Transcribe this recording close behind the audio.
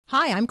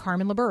Hi, I'm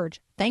Carmen LaBerge.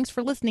 Thanks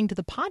for listening to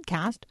the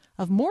podcast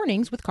of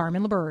Mornings with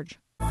Carmen LaBerge.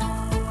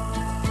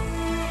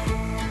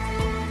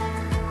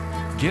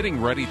 Getting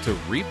ready to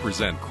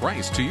represent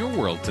Christ to your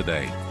world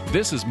today.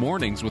 This is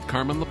Mornings with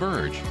Carmen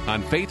LaBerge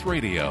on Faith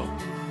Radio.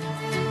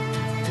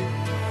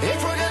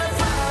 If we're gonna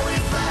fly, we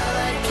fly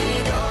like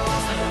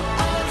eagles,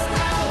 arms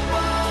out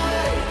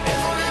wide.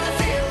 If we're gonna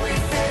fear, we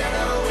fear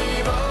no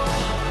evil.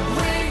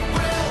 We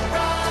will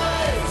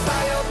rise.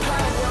 By your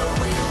power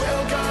we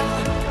will go.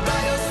 By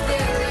your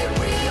spirit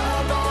we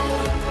are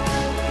bold.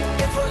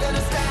 If we're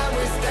gonna stand,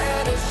 we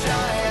stand as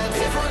giants.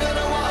 If we're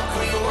gonna walk,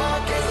 we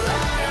walk as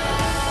lions.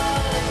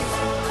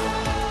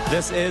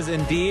 This is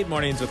indeed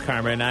Mornings with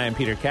Carmen. I am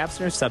Peter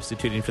Kapsner,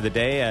 substituting for the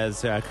day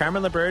as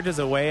Carmen LaBerge is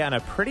away on a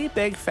pretty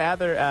big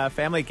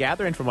family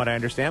gathering, from what I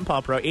understand.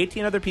 Paul Pro,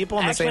 18 other people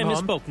in the same home?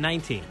 Actually, I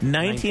misspoke.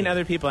 19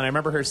 other people. And I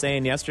remember her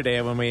saying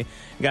yesterday when we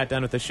got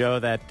done with the show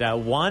that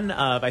one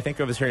of, I think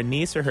it was her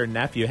niece or her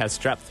nephew, has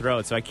strep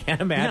throat. So I can't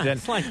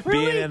imagine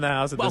being in the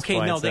house at this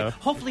point. No, so.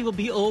 hopefully we'll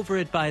be over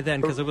it by then,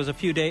 because it was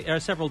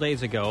several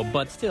days ago.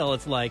 But still,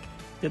 it's like,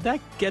 did that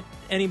get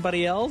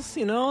anybody else,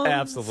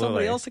 Absolutely.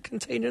 Somebody else a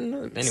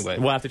contagion? Anyway.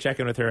 We'll have to check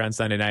in with her on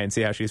Sunday night and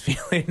see how she's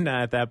feeling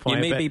at that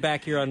point. You may be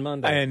back here on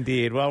Monday.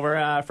 Indeed. Well,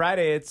 we're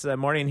Friday. It's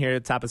morning here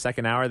at the top of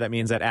second hour. That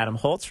means that Adam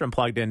Holtz from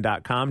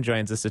PluggedIn.com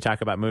joins us to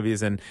talk about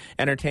movies and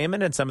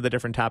entertainment and some of the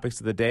different topics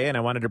of the day. And I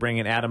wanted to bring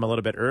in Adam a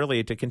little bit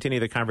early to continue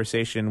the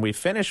conversation we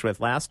finished with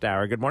last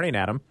hour. Good morning,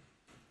 Adam.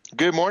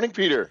 Good morning,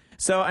 Peter.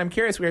 So I'm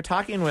curious, we were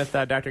talking with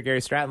Dr.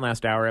 Gary Stratton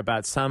last hour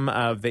about some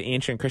of the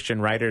ancient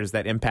Christian writers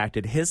that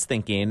impacted his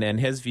thinking and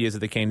his views of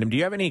the kingdom. Do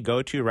you have any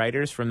go-to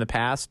writers from the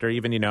past, or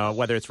even,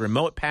 whether it's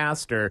remote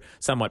past or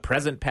somewhat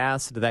present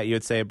past, that you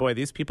would say, boy,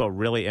 these people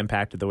really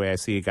impacted the way I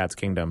see God's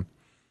kingdom?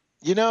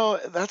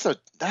 That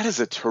is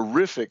a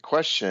terrific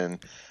question.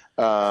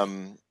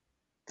 Obviously,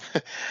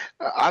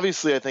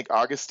 I think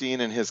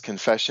Augustine and his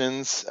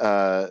Confessions,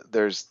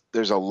 there's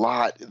a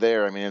lot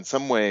there. I mean, in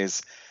some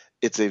ways,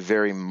 it's a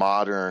very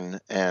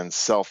modern and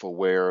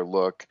self-aware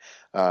look,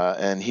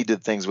 and he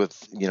did things with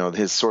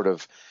his sort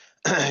of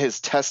his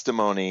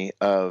testimony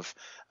of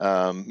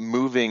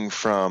moving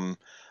from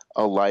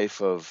a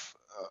life of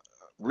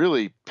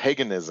really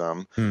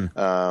paganism,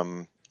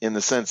 in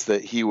the sense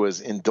that he was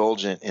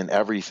indulgent in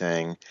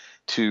everything,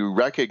 to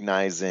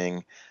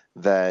recognizing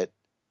that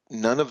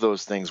none of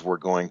those things were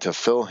going to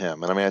fill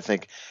him. And I mean, I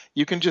think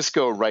you can just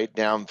go right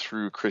down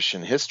through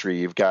Christian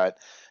history. You've got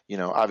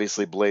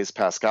obviously Blaise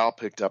Pascal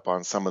picked up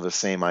on some of the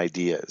same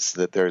ideas,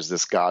 that there's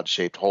this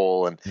God-shaped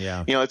hole. And,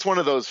 it's one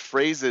of those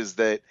phrases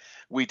that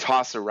we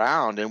toss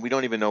around and we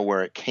don't even know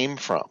where it came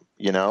from,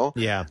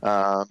 Yeah.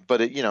 But,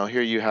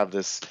 here you have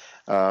this,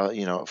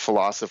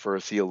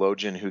 philosopher,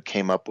 theologian who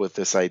came up with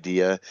this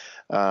idea.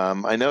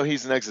 I know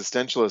he's an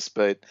existentialist,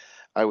 but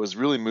I was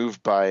really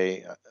moved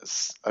by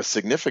a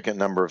significant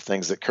number of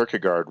things that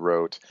Kierkegaard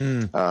wrote.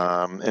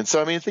 And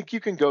so, I think you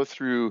can go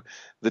through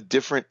the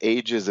different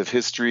ages of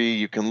history.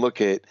 You can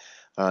look at,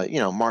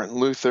 Martin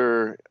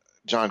Luther,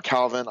 John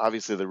Calvin.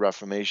 Obviously, the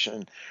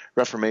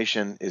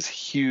Reformation is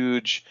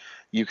huge.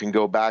 You can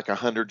go back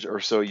 100 or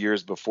so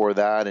years before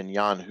that, and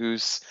Jan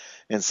Hus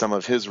and some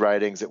of his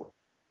writings. It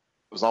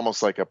was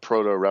almost like a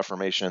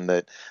proto-Reformation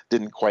that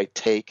didn't quite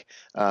take.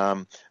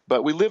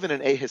 But we live in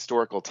an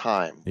ahistorical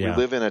time. Yeah. We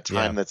live in a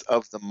time that's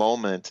of the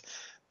moment,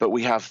 but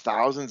we have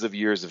thousands of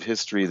years of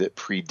history that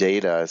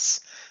predate us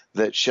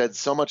that shed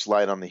so much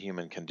light on the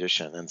human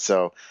condition. And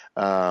so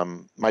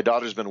my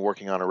daughter's been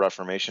working on a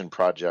Reformation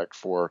project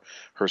for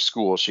her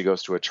school. She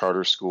goes to a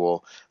charter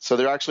school. So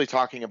they're actually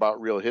talking about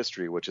real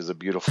history, which is a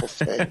beautiful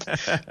thing.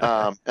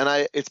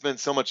 It's been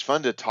so much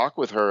fun to talk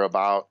with her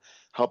about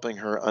helping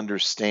her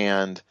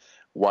understand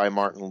why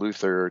Martin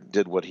Luther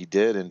did what he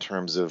did in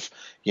terms of,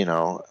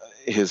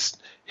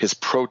 his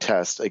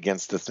protest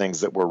against the things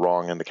that were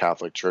wrong in the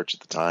Catholic Church at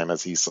the time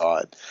as he saw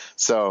it.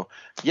 So,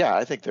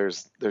 I think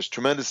there's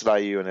tremendous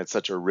value, and it's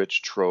such a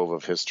rich trove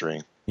of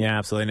history. Yeah,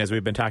 absolutely. And as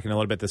we've been talking a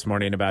little bit this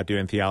morning about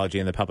doing theology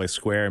in the public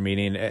square,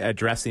 meaning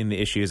addressing the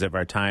issues of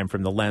our time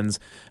from the lens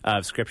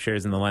of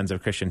scriptures and the lens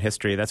of Christian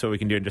history, that's what we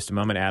can do in just a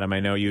moment, Adam. I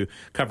know you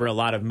cover a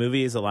lot of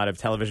movies, a lot of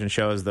television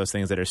shows, those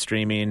things that are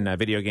streaming,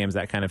 video games,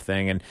 that kind of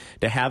thing. And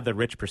to have the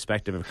rich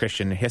perspective of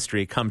Christian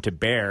history come to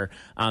bear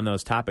on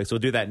those topics. We'll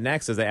do that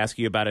next as I ask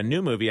you about a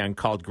new movie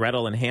called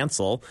Gretel and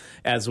Hansel,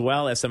 as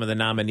well as some of the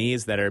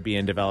nominees that are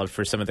being developed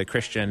for some of the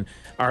Christian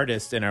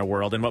artists in our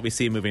world and what we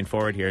see moving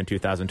forward here in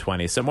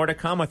 2020. So more to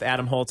come with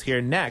Adam Holtz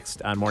here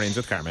next on Mornings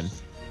with Carmen.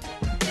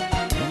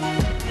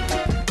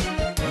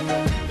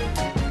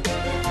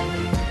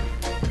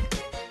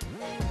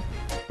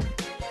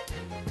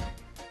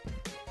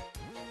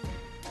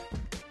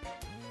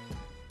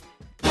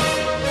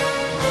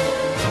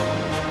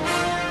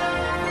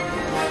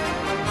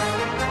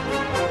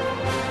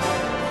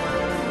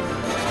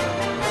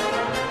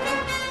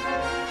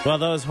 Well,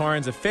 those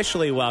horns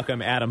officially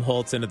welcome Adam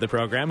Holtz into the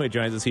program, who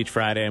joins us each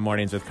Friday on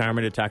Mornings with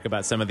Carmen to talk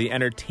about some of the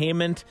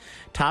entertainment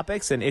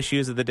topics and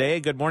issues of the day.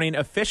 Good morning,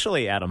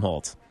 officially, Adam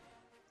Holtz.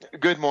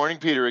 Good morning,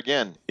 Peter,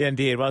 again.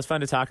 Indeed. Well, it's fun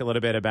to talk a little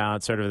bit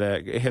about sort of the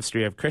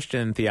history of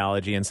Christian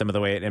theology and some of the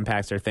way it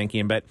impacts our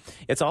thinking. But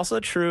it's also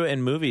true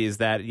in movies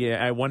that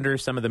I wonder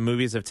some of the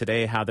movies of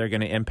today, how they're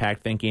going to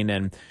impact thinking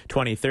in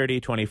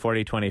 2030,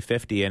 2040,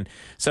 2050. And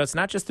so it's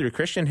not just through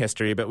Christian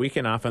history, but we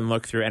can often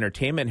look through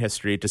entertainment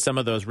history to some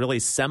of those really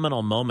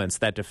seminal moments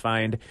that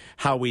defined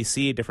how we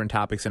see different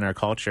topics in our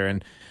culture.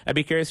 And I'd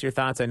be curious your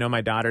thoughts. I know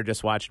my daughter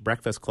just watched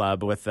Breakfast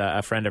Club with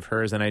a friend of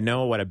hers, and I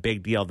know what a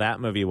big deal that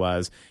movie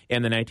was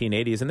in the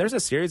 1980s. And there's a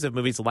series of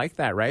movies like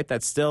that, right?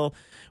 That still,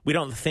 we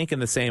don't think in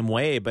the same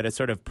way, but it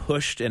sort of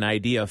pushed an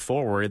idea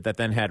forward that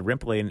then had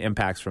rippling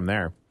impacts from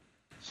there.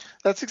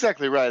 That's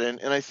exactly right.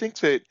 And I think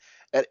that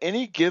at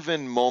any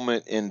given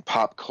moment in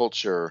pop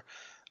culture,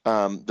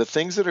 the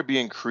things that are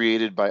being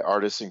created by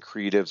artists and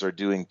creatives are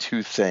doing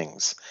two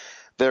things.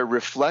 They're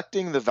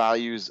reflecting the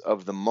values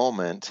of the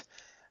moment,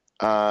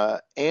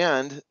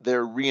 and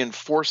they're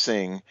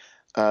reinforcing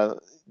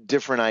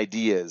different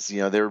ideas.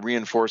 They're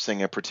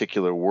reinforcing a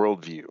particular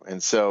worldview.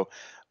 And so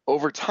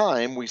over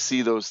time, we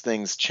see those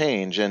things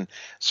change. And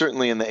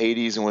certainly in the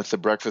 80s and with The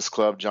Breakfast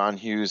Club, John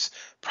Hughes,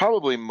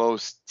 probably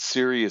most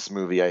serious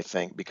movie, I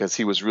think, because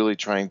he was really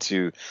trying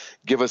to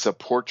give us a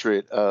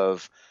portrait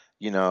of,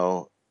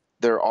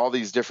 there are all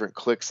these different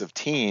cliques of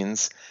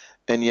teens,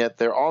 and yet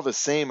they're all the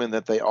same in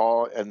that they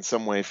all in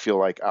some way feel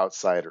like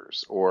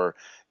outsiders, or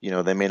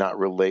they may not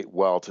relate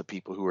well to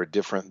people who are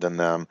different than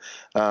them.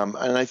 And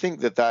I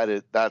think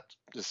that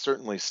is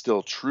certainly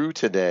still true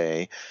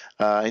today.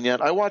 And yet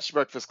I watched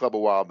Breakfast Club a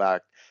while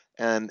back,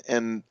 and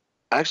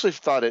I actually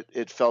thought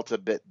it felt a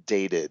bit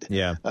dated.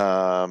 Yeah.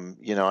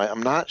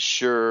 I'm not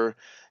sure,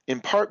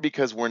 in part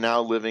because we're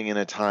now living in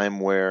a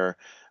time where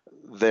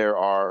there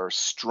are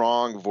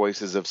strong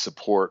voices of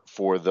support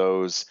for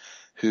those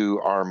who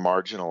are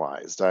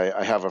marginalized.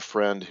 I have a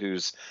friend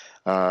whose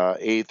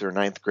 8th or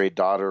 9th grade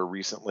daughter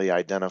recently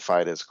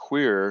identified as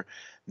queer,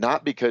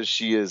 not because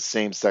she is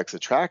same-sex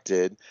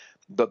attracted,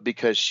 but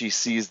because she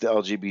sees the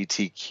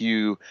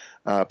LGBTQ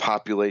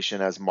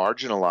population as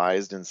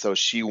marginalized, and so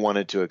she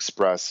wanted to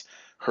express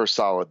her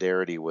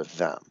solidarity with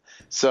them.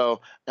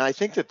 So I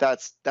think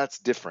that's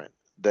different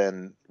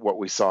than what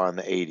we saw in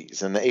the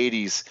 80s. In the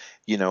 80s,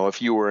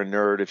 if you were a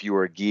nerd, if you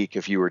were a geek,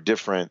 if you were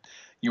different,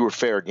 you were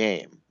fair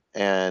game.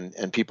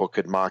 And people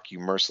could mock you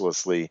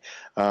mercilessly.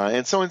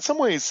 And so in some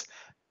ways,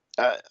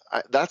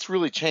 that's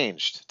really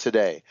changed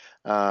today.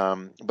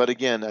 But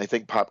again, I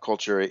think pop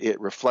culture,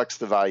 it reflects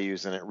the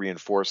values and it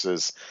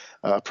reinforces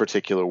a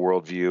particular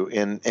worldview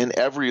in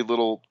every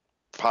little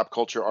pop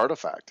culture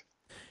artifact.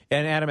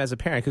 And Adam, as a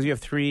parent, because you have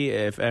three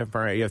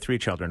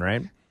children,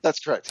 right? That's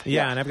correct.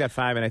 Yeah, and I've got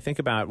 5, and I think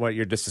about what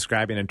you're just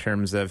describing in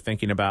terms of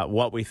thinking about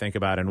what we think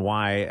about and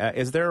why.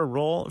 Is there a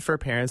role for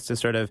parents to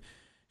sort of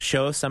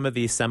show some of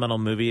these seminal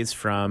movies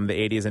from the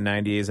 80s and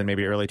 90s and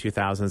maybe early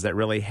 2000s that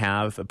really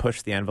have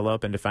pushed the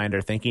envelope and defined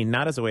our thinking,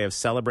 not as a way of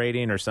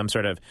celebrating or some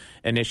sort of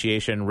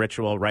initiation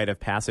ritual, rite of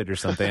passage or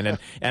something?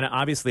 And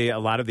obviously a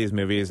lot of these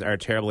movies are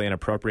terribly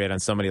inappropriate on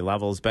so many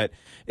levels, but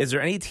is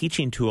there any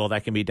teaching tool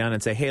that can be done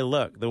and say, hey,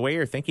 look, the way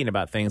you're thinking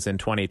about things in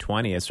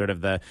 2020 is sort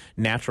of the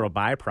natural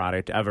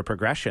byproduct of a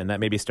progression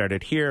that maybe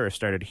started here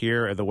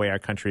or the way our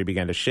country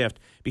began to shift,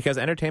 because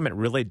entertainment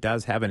really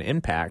does have an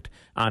impact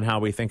on how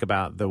we think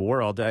about the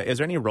world. Is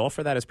there any role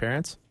for that as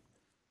parents?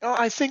 Oh,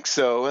 I think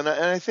so. And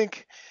I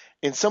think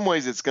in some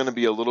ways it's going to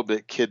be a little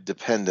bit kid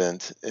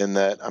dependent in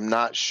that I'm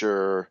not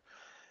sure.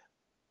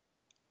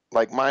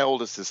 Like my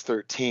oldest is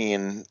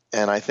 13,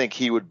 and I think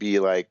he would be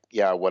like,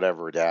 yeah,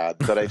 whatever, Dad.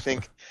 But I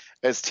think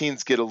as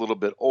teens get a little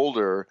bit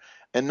older,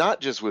 and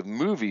not just with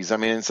movies, I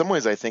mean, in some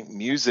ways I think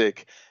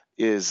music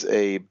is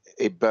a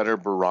better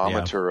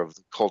barometer of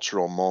the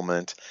cultural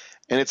moment,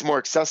 and it's more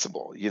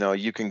accessible.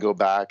 You can go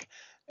back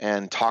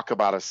and talk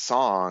about a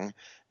song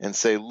and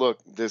say, look,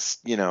 this,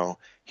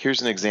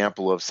 here's an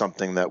example of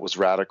something that was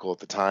radical at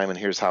the time, and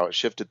here's how it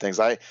shifted things.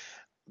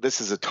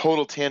 This is a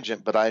total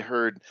tangent, but I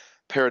heard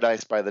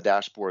Paradise by the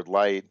Dashboard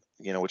Light,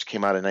 which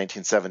came out in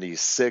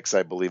 1976,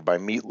 I believe, by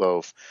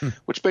Meatloaf,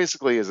 which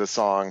basically is a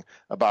song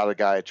about a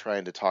guy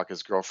trying to talk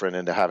his girlfriend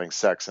into having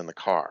sex in the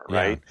car,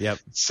 right? Yeah, yep.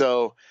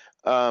 So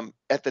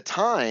at the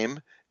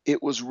time,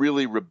 it was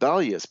really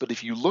rebellious. But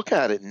if you look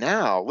at it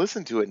now,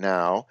 listen to it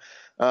now,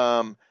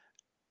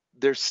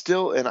 there's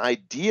still an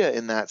idea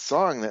in that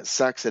song that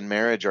sex and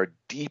marriage are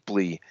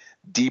deeply,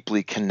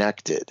 deeply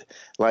connected.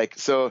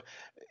 So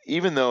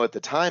even though at the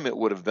time it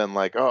would have been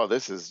like, oh,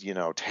 this is,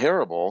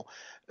 terrible,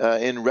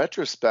 in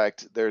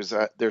retrospect, there's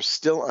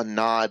still a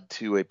nod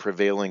to a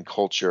prevailing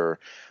culture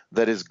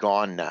that is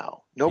gone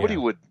now. Nobody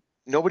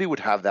would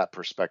have that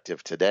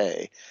perspective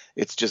today.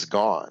 It's just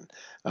gone.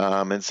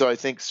 And so I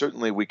think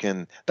certainly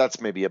that's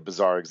maybe a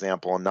bizarre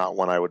example and not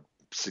one I would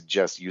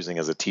suggest using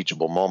as a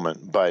teachable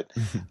moment, but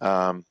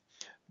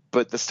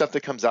but the stuff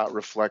that comes out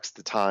reflects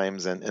the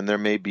times, and there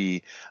may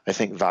be, I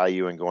think,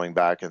 value in going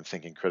back and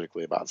thinking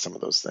critically about some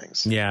of those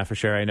things. Yeah, for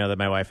sure. I know that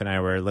my wife and I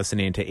were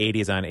listening to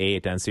 80s on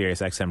 8 on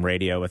Sirius XM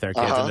radio with our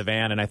kids in the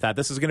van, and I thought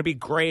this is going to be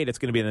great. It's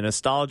going to be the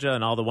nostalgia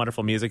and all the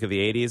wonderful music of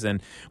the 80s,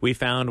 and we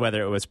found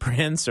whether it was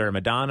Prince or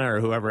Madonna or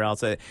whoever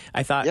else,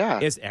 I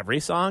thought, is every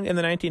song in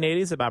the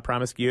 1980s about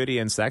promiscuity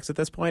and sex at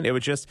this point? It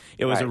was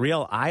a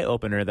real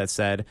eye-opener that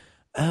said,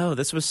 oh,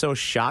 this was so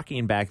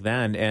shocking back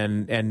then,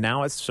 and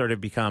now it's sort of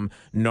become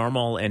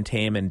normal and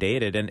tame and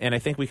dated. And I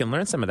think we can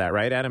learn some of that,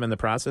 right, Adam, in the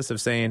process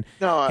of saying,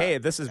 hey,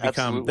 this has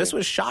become, this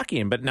was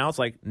shocking, but now it's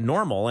like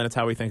normal, and it's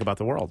how we think about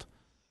the world.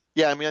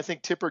 Yeah, I mean, I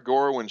think Tipper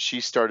Gore, when she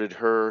started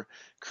her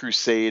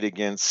crusade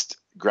against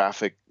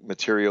graphic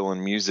material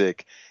and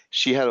music,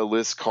 she had a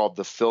list called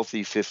the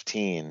Filthy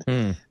 15.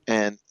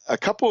 And a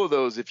couple of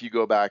those, if you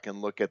go back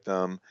and look at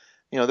them,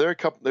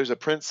 there's a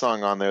Prince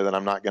song on there that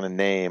I'm not going to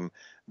name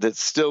that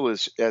still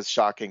is as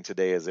shocking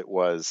today as it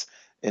was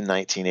in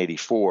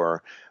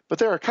 1984. But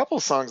there are a couple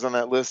songs on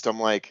that list I'm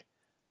like,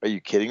 are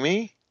you kidding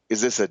me?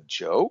 Is this a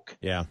joke?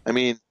 Yeah. I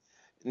mean,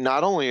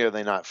 not only are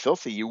they not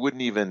filthy, it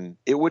wouldn't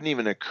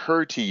even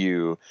occur to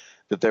you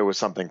that there was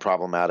something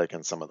problematic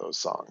in some of those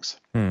songs.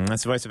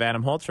 That's the voice of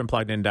Adam Holtz from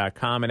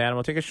PluggedIn.com. And Adam,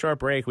 we'll take a short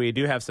break. We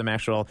do have some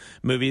actual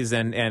movies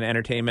and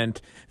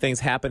entertainment things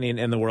happening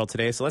in the world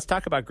today. So let's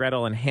talk about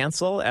Gretel and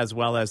Hansel, as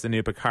well as the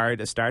new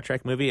Picard Star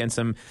Trek movie, and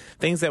some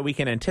things that we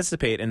can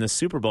anticipate in the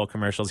Super Bowl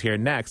commercials here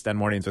next on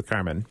Mornings with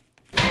Carmen.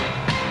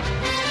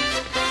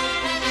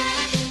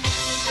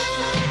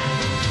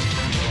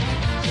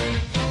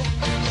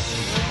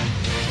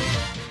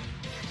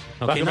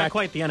 Okay, not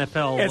quite the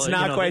NFL. It's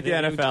not quite the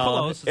NFL.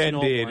 Close.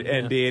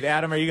 Indeed.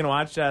 Adam, are you going to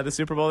watch the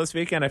Super Bowl this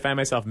weekend? I find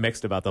myself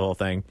mixed about the whole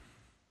thing.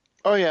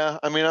 Oh yeah,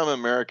 I mean, I'm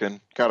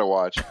American. Gotta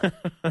watch.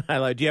 I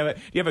like. Do you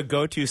have a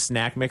go-to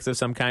snack mix of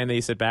some kind that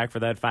you sit back for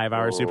that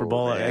 5-hour Super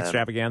Bowl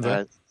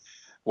extravaganza?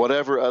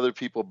 Whatever other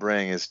people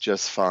bring is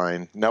just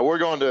fine. Now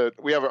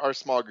our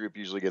small group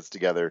usually gets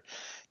together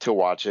to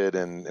watch it,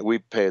 and we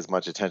pay as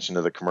much attention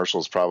to the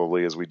commercials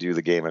probably as we do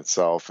the game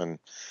itself. And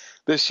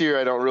this year,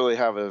 I don't really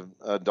have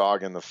a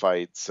dog in the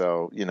fight,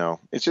 so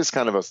it's just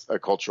kind of a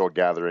cultural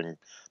gathering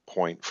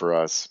point for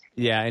us.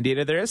 Yeah,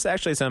 indeed. There is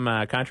actually some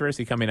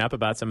controversy coming up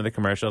about some of the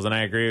commercials, and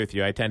I agree with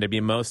you. I tend to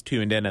be most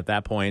tuned in at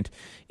that point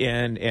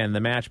in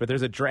the match. But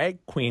there's a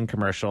drag queen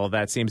commercial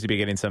that seems to be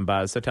getting some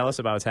buzz. So tell us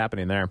about what's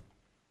happening there.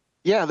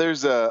 Yeah,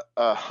 there's a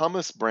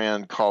hummus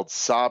brand called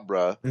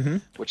Sabra,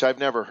 which I've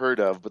never heard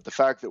of, but the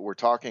fact that we're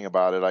talking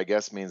about it, I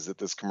guess, means that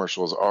this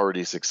commercial is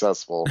already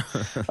successful.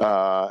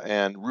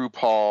 And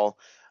RuPaul,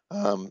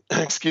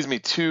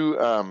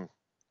 two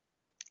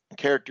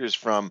characters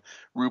from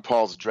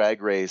RuPaul's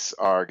Drag Race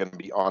are going to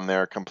be on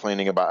there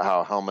complaining about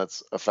how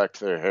helmets affect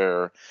their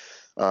hair.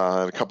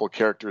 A couple of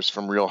characters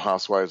from Real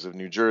Housewives of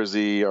New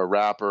Jersey, a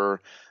rapper,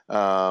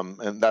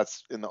 and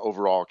that's in the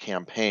overall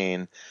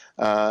campaign.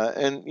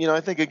 I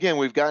think, again,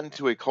 we've gotten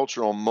to a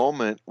cultural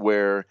moment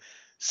where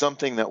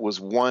something that was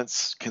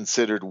once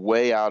considered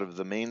way out of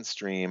the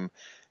mainstream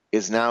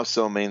is now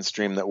so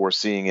mainstream that we're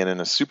seeing it in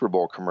a Super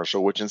Bowl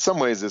commercial, which in some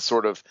ways is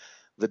sort of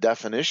the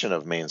definition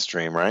of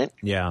mainstream, right?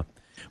 Yeah.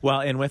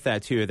 Well, and with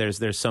that, too,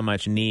 there's so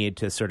much need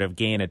to sort of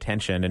gain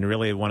attention. And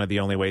really one of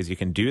the only ways you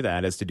can do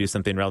that is to do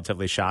something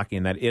relatively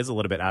shocking that is a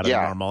little bit out of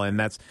normal. And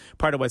that's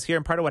part of what's here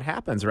and part of what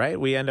happens, right?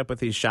 We end up with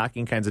these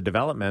shocking kinds of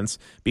developments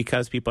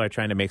because people are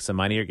trying to make some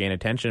money or gain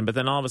attention. But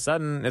then all of a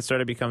sudden, it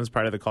sort of becomes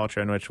part of the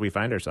culture in which we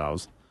find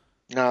ourselves.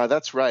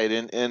 That's right.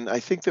 And I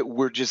think that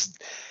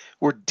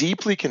we're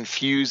deeply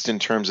confused in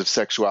terms of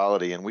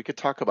sexuality. And we could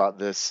talk about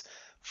this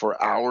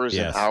for hours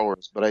and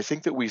hours. But I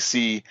think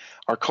that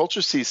our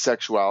culture sees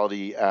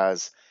sexuality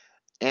as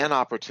an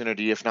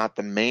opportunity, if not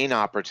the main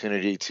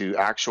opportunity, to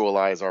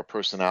actualize our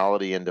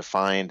personality and to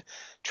find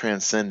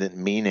transcendent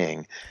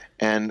meaning.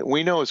 And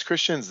we know as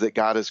Christians that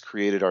God has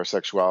created our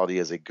sexuality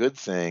as a good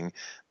thing,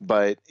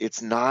 but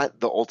it's not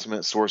the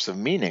ultimate source of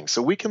meaning.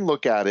 So we can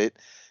look at it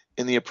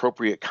in the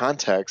appropriate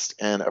context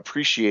and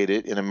appreciate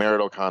it in a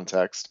marital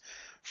context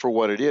for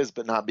what it is,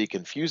 but not be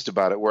confused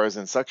about it. Whereas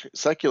in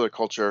secular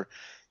culture,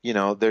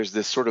 there's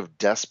this sort of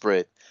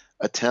desperate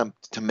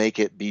attempt to make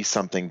it be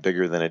something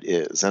bigger than it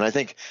is. And I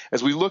think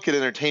as we look at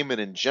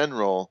entertainment in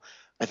general,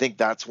 I think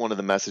that's one of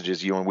the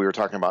messages and we were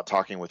talking about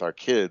talking with our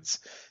kids,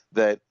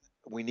 that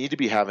we need to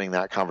be having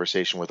that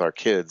conversation with our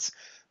kids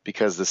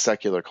because the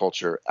secular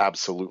culture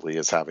absolutely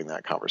is having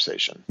that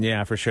conversation.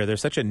 Yeah, for sure.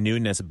 There's such a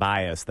newness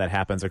bias that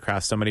happens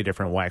across so many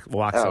different walks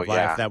of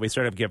life that we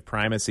sort of give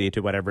primacy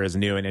to whatever is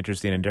new and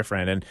interesting and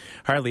different. And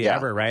hardly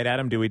ever, right,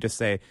 Adam, do we just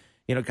say,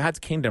 God's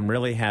kingdom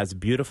really has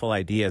beautiful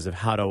ideas of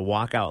how to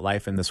walk out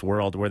life in this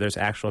world where there's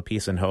actual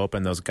peace and hope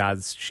and those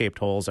God-shaped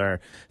holes are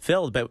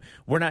filled. But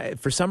we're not,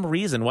 for some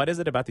reason, what is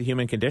it about the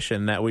human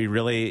condition that we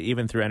really,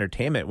 even through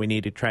entertainment, we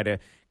need to try to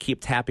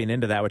keep tapping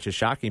into that, which is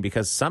shocking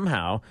because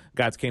somehow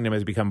God's kingdom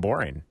has become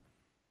boring.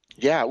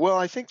 Yeah, well,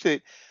 I think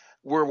that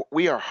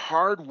we are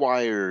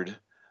hardwired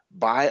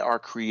by our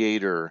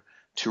Creator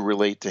to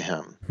relate to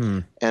him. Hmm.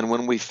 And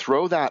when we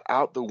throw that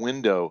out the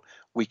window,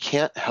 we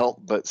can't help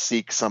but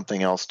seek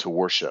something else to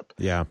worship.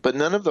 Yeah. But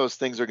none of those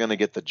things are going to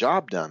get the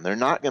job done. They're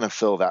not going to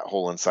fill that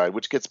hole inside,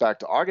 which gets back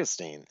to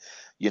Augustine.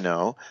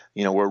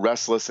 We're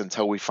restless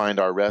until we find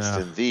our rest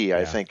in thee,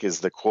 I think is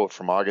the quote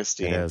from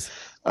Augustine. It is.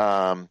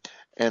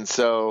 And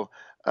so,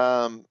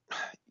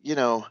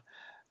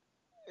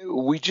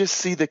 we just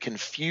see the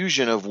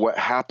confusion of what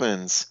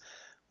happens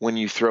when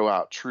you throw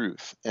out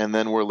truth. And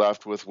then we're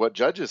left with what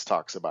Judges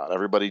talks about.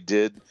 Everybody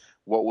did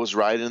what was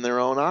right in their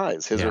own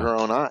eyes, his or her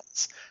own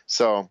eyes.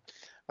 So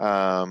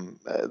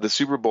the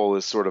Super Bowl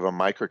is sort of a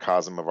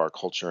microcosm of our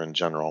culture in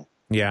general.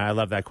 Yeah, I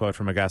love that quote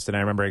from Augustine.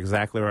 I remember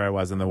exactly where I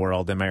was in the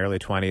world in my early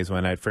 20s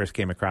when I first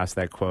came across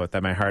that quote,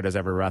 that my heart is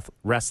ever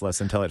restless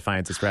until it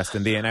finds its rest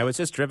in thee. And I was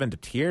just driven to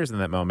tears in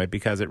that moment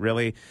because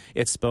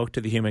it spoke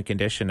to the human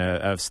condition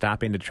of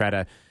stopping to try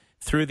to,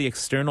 through the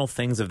external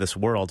things of this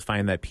world,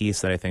 find that peace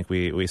that I think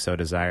we so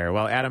desire.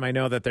 Well, Adam, I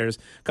know that there's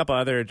a couple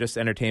other just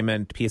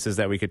entertainment pieces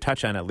that we could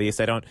touch on at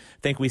least. I don't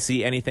think we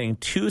see anything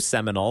too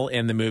seminal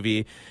in the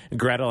movie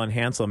Gretel and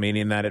Hansel,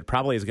 meaning that it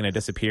probably is going to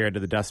disappear into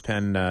the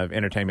dustbin of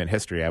entertainment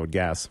history, I would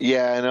guess.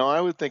 Yeah, I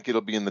would think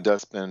it'll be in the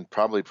dustbin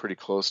probably pretty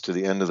close to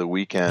the end of the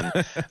weekend.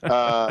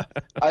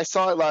 I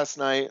saw it last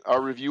night. Our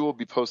review will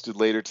be posted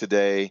later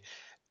today.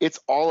 It's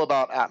all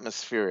about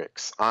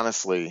atmospherics,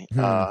 honestly.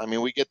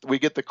 We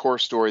get the core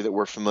story that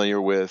we're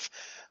familiar with,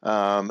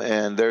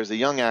 and there's a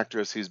young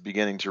actress who's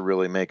beginning to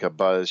really make a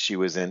buzz. She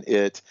was in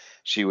It.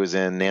 She was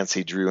in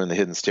Nancy Drew and the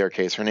Hidden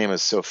Staircase. Her name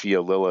is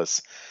Sophia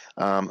Lillis,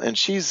 and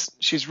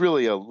she's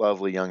really a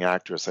lovely young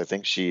actress. I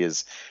think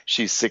she's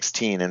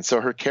 16, and so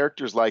her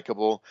character's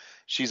likable.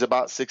 She's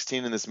about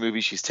 16 in this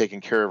movie. She's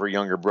taking care of her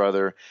younger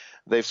brother.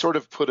 They've sort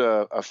of put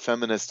a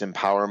feminist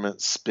empowerment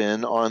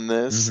spin on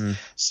this. Mm-hmm.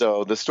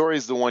 So the story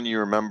is the one you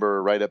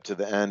remember right up to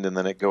the end, and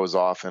then it goes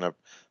off in a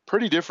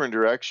pretty different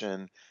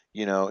direction,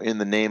 in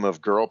the name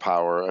of girl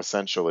power,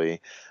 essentially.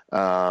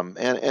 And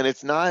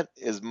it's not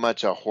as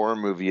much a horror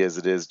movie as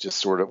it is just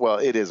sort of, well,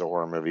 it is a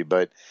horror movie,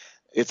 but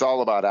it's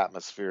all about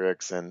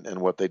atmospherics and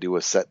what they do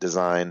with set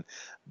design.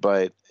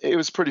 But it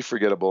was pretty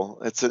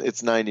forgettable.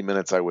 It's 90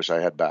 minutes I wish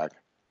I had back.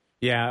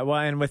 Yeah, well,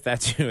 and with that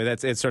too,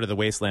 it's sort of the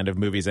wasteland of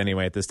movies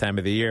anyway at this time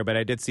of the year. But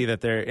I did see that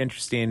they're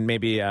interesting,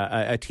 maybe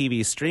a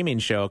TV streaming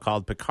show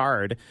called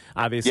Picard,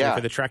 obviously for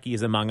the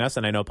Trekkies among us,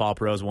 and I know Paul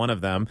Perot is one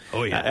of them.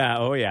 Oh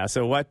yeah,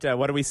 So what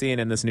are we seeing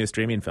in this new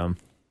streaming film?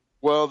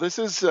 Well, this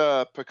is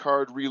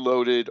Picard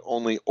Reloaded,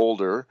 only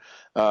older.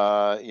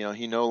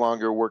 He no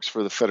longer works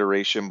for the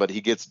Federation, but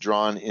he gets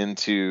drawn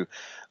into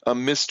a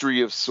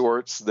mystery of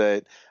sorts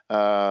that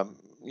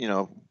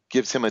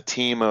gives him a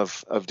team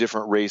of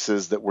different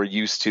races that we're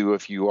used to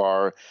if you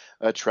are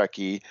a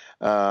Trekkie.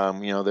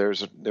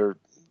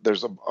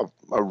 There's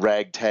a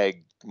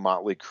ragtag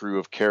motley crew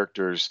of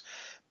characters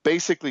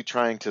basically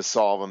trying to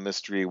solve a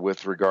mystery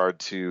with regard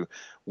to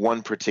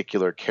one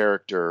particular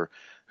character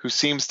who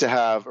seems to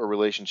have a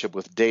relationship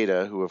with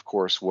Data, who of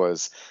course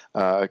was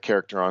a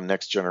character on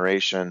Next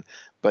Generation,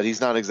 but he's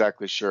not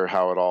exactly sure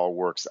how it all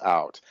works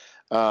out.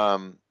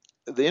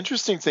 The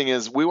interesting thing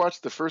is we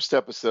watched the first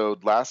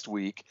episode last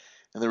week,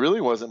 and there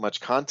really wasn't much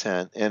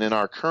content. And in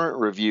our current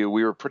review,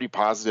 we were pretty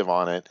positive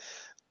on it.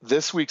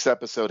 This week's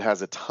episode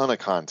has a ton of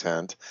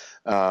content,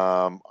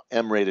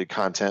 M-rated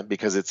content,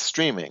 because it's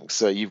streaming.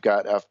 So you've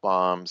got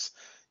F-bombs,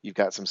 you've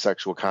got some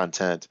sexual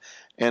content.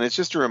 And it's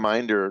just a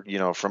reminder,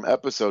 from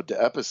episode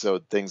to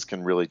episode, things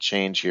can really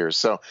change here.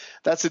 So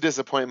that's a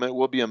disappointment.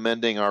 We'll be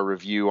amending our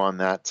review on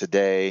that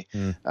today,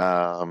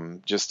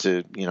 just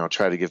to,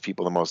 try to give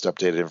people the most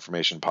updated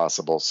information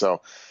possible.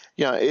 So,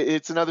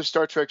 it's another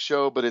Star Trek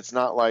show, but it's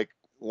not like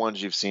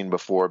ones you've seen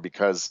before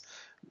because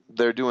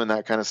they're doing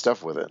that kind of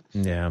stuff with it.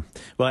 Yeah.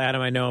 Well,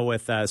 Adam, I know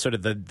with sort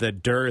of the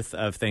dearth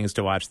of things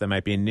to watch that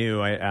might be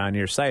new on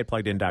your site,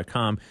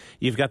 pluggedin.com,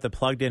 you've got the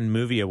Plugged In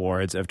Movie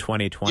Awards of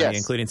 2020,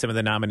 including some of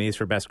the nominees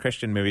for Best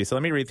Christian Movie. So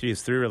let me read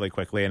these through really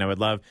quickly, and I would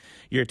love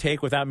your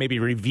take without maybe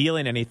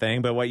revealing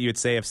anything, but what you would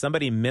say if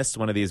somebody missed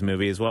one of these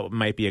movies, what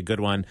might be a good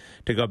one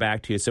to go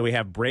back to. So we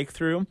have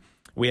Breakthrough,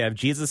 we have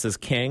Jesus is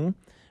King,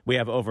 we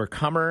have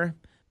Overcomer,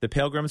 The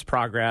Pilgrim's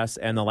Progress,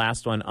 and the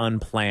last one,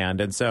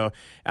 Unplanned. And so,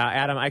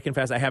 Adam, I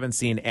confess I haven't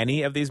seen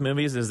any of these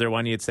movies. Is there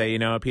one you'd say,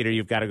 Peter,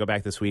 you've got to go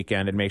back this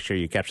weekend and make sure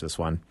you catch this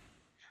one?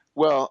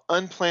 Well,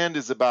 Unplanned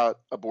is about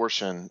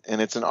abortion,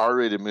 and it's an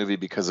R-rated movie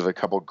because of a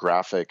couple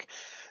graphic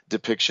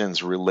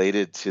depictions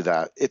related to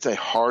that. It's a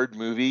hard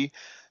movie.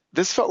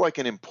 This felt like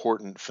an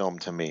important film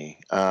to me.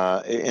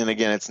 And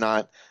again, it's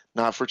not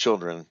for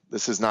children.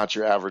 This is not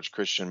your average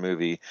Christian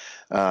movie.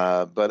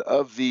 But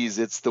of these,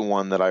 it's the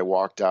one that I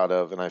walked out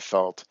of and I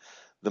felt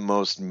the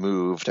most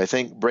moved. I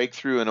think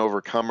Breakthrough and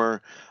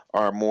Overcomer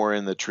are more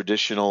in the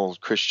traditional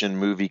Christian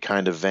movie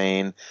kind of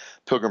vein.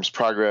 Pilgrim's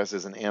Progress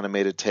is an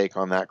animated take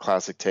on that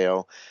classic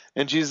tale.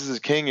 And Jesus is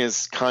King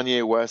is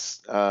Kanye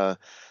West's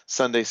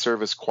Sunday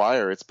service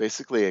choir. It's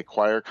basically a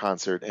choir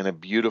concert in a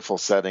beautiful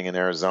setting in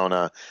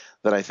Arizona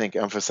that I think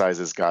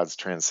emphasizes God's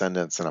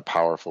transcendence in a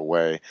powerful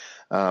way.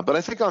 But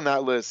I think on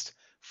that list,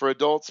 For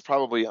adults,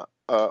 probably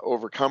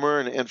Overcomer,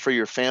 and for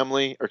your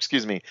family, or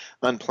excuse me,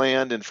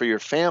 Unplanned, and for your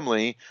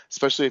family,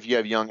 especially if you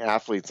have young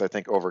athletes, I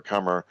think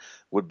Overcomer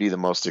would be the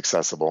most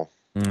accessible.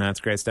 That's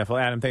great stuff. Well,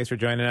 Adam, thanks for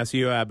joining us.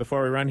 You,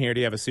 before we run here, do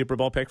you have a Super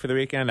Bowl pick for the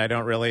weekend? I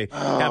don't really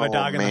have a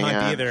dog in the hunt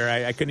either.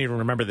 I couldn't even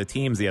remember the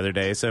teams the other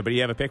day. But do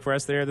you have a pick for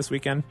us there this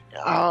weekend?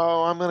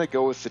 Oh, I'm going to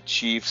go with the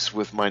Chiefs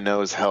with my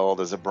nose held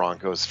as a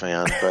Broncos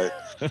fan.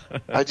 But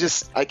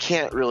I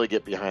can't really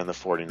get behind the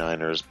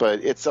 49ers.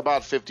 But it's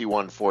about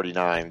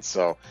 51-49.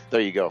 So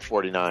there you go,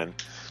 49.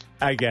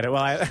 I get it.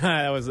 Well,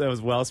 that was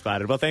well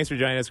spotted. Well, thanks for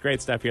joining us.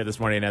 Great stuff here this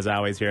morning, as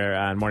always, here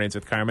on Mornings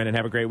with Carmen. And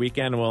have a great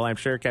weekend. We'll, I'm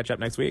sure, catch up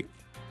next week.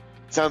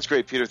 Sounds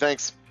great, Peter.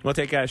 Thanks. We'll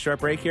take a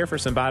short break here for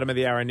some bottom of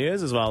the hour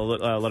news, as well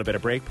as a little bit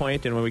of break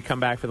point. And when we come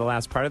back for the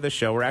last part of the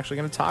show, we're actually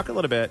going to talk a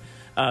little bit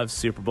of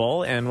Super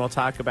Bowl, and we'll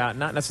talk about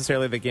not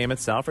necessarily the game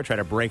itself or try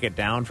to break it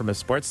down from a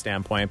sports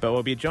standpoint, but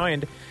we'll be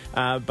joined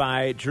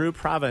by Drew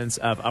Province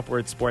of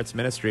Upward Sports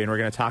Ministry, and we're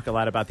going to talk a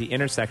lot about the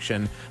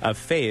intersection of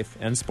faith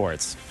and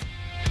sports.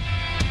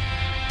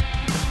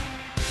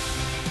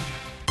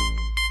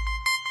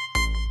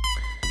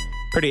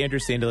 Pretty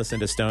interesting to listen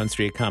to Stone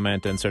Street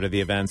comment on sort of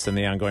the events and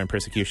the ongoing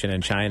persecution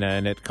in China.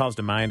 And it calls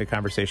to mind a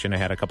conversation I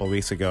had a couple of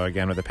weeks ago,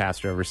 again, with a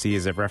pastor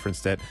overseas. I've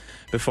referenced it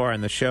before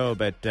on the show,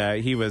 but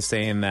he was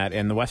saying that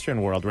in the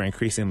Western world, we're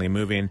increasingly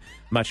moving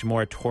much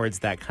more towards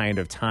that kind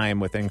of time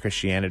within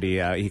Christianity.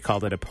 He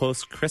called it a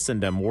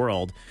post-Christendom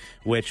world,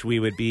 which we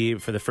would be,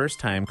 for the first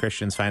time,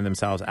 Christians find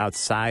themselves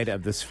outside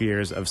of the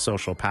spheres of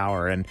social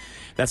power. And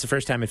that's the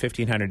first time in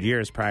 1,500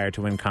 years prior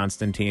to when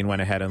Constantine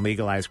went ahead and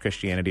legalized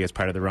Christianity as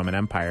part of the Roman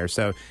Empire.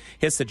 So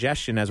his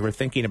suggestion, as we're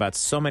thinking about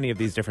so many of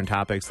these different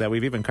topics that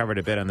we've even covered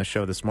a bit on the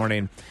show this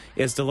morning,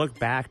 is to look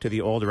back to the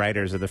old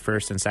writers of the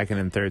 1st and 2nd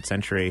and 3rd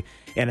century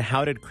and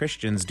how did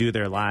Christians do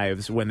their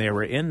lives when they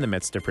were in the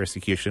midst of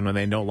persecution, when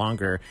they no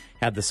longer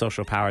had the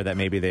social power that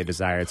maybe they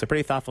desired. So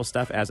pretty thoughtful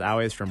stuff, as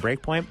always, from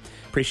Breakpoint.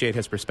 Appreciate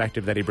his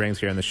perspective that he brings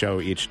here on the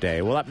show each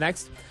day. Well, up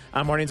next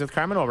on Mornings with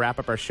Carmen, we'll wrap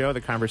up our show,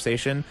 the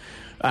conversation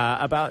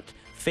about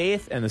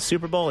faith and the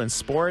Super Bowl and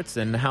sports,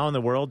 and how in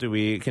the world do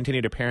we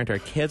continue to parent our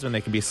kids when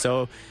they can be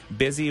so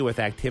busy with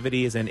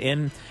activities and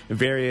in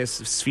various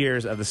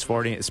spheres of the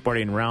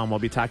sporting realm. We'll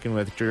be talking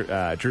with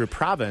Drew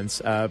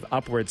Province of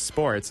Upward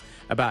Sports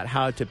about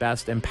how to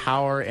best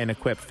empower and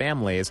equip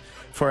families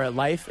for a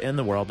life in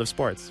the world of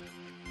sports.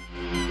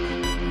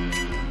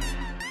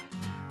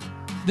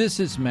 This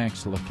is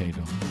Max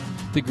Lucado.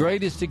 The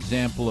greatest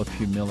example of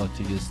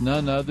humility is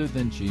none other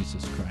than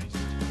Jesus Christ.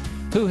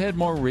 Who had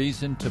more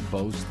reason to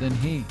boast than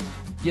he?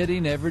 Yet he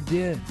never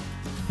did.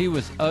 He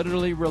was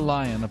utterly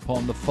reliant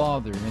upon the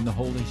Father and the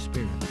Holy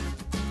Spirit.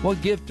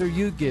 What gift are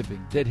you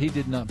giving that he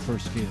did not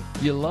first give?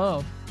 You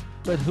love,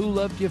 but who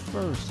loved you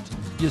first?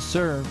 You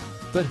serve,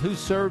 but who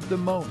served the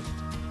most?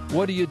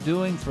 What are you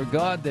doing for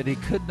God that he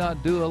could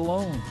not do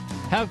alone?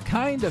 How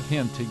kind of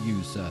him to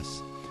use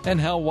us,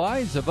 and how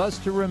wise of us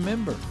to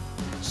remember.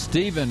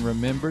 Stephen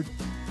remembered.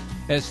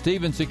 As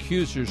Stephen's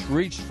accusers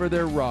reached for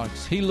their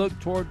rocks, he looked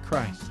toward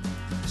Christ.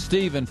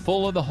 Stephen,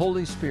 full of the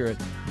Holy Spirit,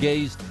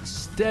 gazed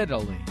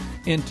steadily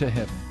into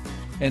heaven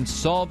and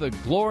saw the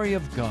glory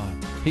of God.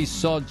 He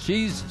saw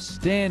Jesus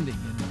standing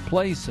in the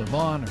place of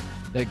honor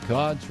at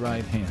God's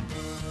right hand.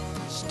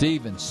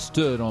 Stephen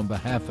stood on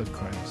behalf of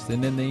Christ,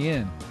 and in the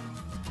end,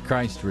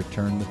 Christ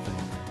returned the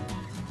favor.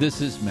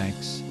 This is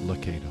Max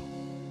Lucado.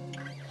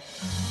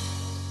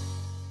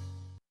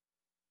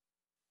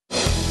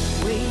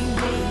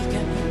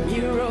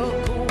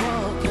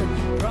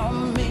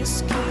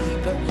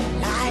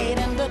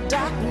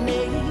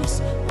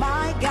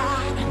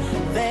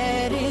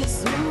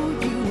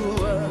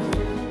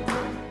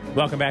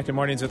 Welcome back to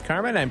Mornings with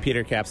Carmen. I'm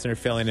Peter Kapsner,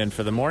 filling in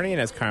for the morning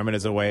as Carmen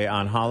is away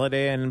on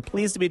holiday, and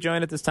pleased to be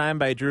joined at this time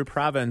by Drew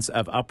Province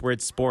of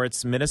Upward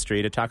Sports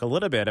Ministry to talk a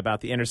little bit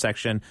about the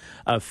intersection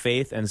of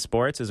faith and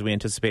sports as we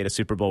anticipate a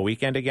Super Bowl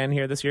weekend again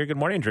here this year. Good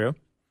morning, Drew.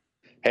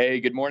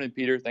 Hey, good morning,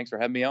 Peter. Thanks for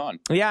having me on.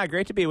 Yeah,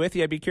 great to be with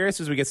you. I'd be curious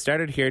as we get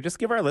started here, just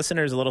give our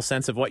listeners a little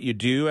sense of what you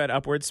do at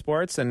Upward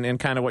Sports and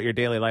kind of what your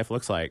daily life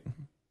looks like.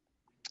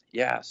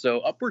 Yeah,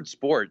 so Upward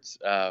Sports,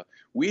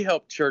 we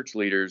help church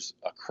leaders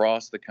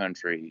across the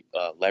country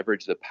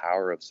leverage the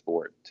power of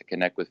sport to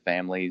connect with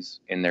families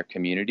in their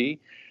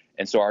community.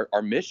 And so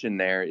our mission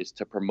there is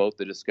to promote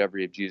the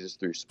discovery of Jesus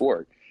through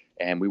sport.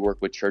 And we work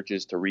with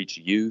churches to reach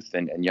youth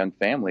and young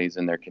families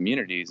in their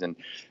communities. And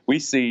we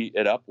see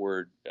at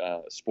Upward,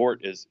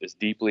 sport is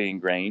deeply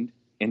ingrained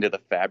into the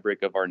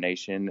fabric of our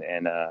nation.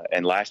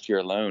 And last year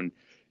alone,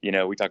 you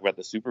know, we talk about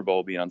the Super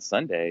Bowl being on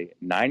Sunday,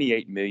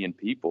 98 million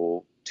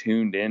people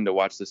tuned in to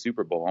watch the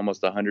Super Bowl.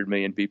 Almost 100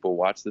 million people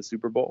watch the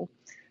Super Bowl.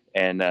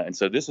 And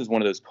so this is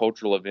one of those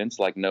cultural events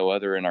like no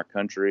other in our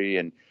country.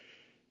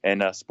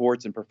 And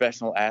sports and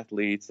professional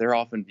athletes, they're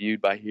often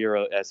viewed by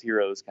as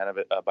heroes kind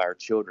of by our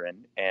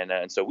children.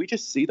 And so we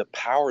just see the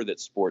power that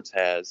sports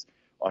has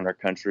on our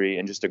country,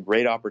 and just a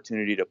great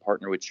opportunity to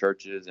partner with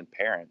churches and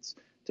parents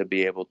to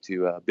be able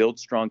to build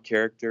strong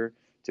character,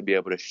 to be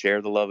able to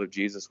share the love of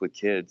Jesus with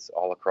kids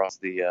all across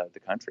the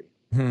country.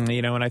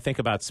 When I think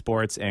about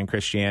sports and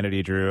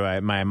Christianity,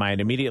 Drew, my mind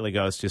immediately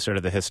goes to sort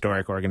of the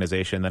historic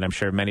organization that I'm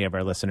sure many of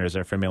our listeners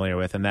are familiar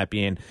with, and that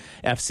being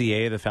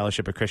FCA, the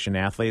Fellowship of Christian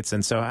Athletes.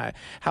 And so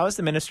how is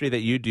the ministry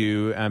that you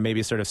do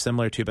maybe sort of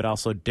similar to, but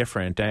also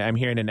different? I'm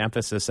hearing an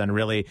emphasis on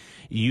really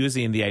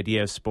using the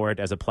idea of sport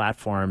as a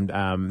platform,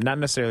 not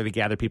necessarily to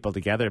gather people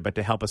together, but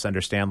to help us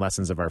understand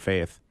lessons of our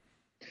faith.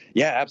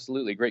 Yeah,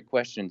 absolutely. Great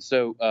question.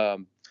 So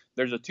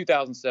there's a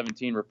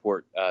 2017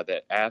 report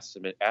that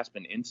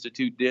Aspen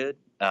Institute did,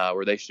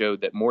 where they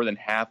showed that more than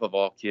half of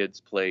all kids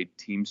played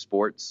team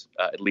sports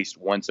at least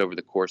once over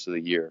the course of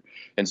the year.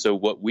 And so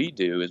what we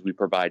do is we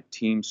provide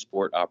team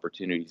sport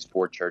opportunities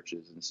for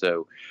churches. And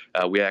so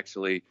we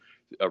actually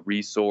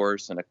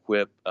resource and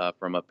equip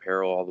from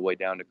apparel all the way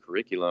down to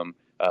curriculum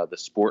the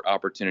sport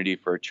opportunity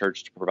for a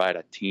church to provide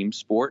a team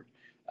sport.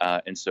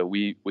 And so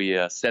we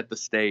set the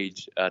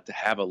stage to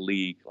have a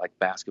league like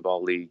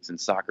basketball leagues and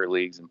soccer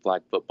leagues and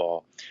flag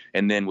football.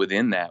 And then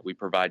within that, we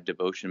provide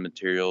devotion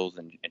materials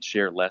and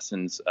share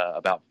lessons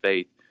about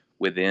faith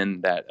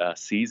within that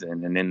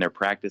season and in their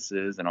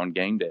practices and on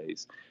game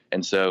days.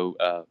 And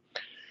so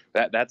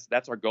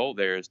that's our goal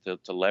there, is to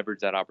leverage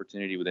that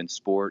opportunity within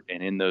sport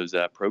and in those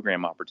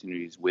program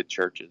opportunities with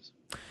churches.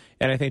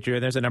 And I think, Drew,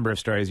 there's a number of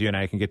stories you and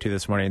I can get to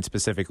this morning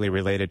specifically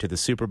related to the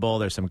Super Bowl.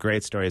 There's some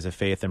great stories of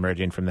faith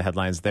emerging from the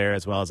headlines there,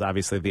 as well as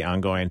obviously the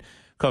ongoing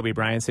Kobe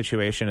Bryant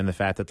situation and the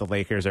fact that the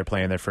Lakers are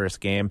playing their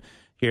first game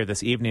here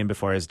this evening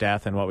before his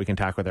death, and what we can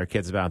talk with our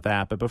kids about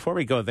that. But before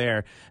we go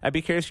there, I'd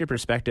be curious your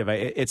perspective.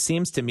 It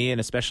seems to me,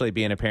 and especially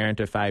being a parent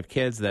of 5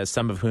 kids, that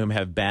some of whom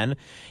have been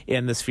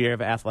in the sphere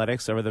of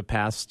athletics over the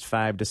past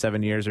 5 to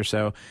 7 years or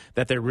so,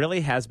 that there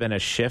really has been a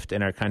shift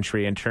in our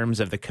country in terms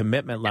of the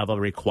commitment level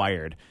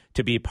required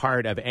to be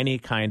part of any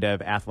kind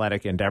of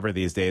athletic endeavor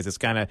these days. It's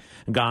kind of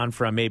gone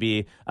from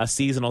maybe a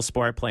seasonal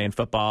sport, playing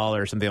football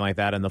or something like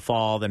that in the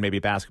fall, then maybe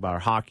basketball or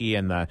hockey,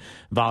 and the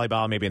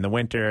volleyball maybe in the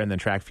winter, and then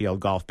track, field,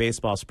 golf,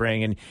 baseball,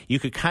 spring. And you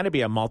could kind of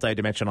be a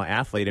multidimensional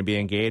athlete and be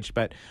engaged.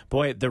 But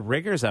boy, the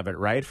rigors of it,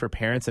 right, for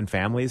parents and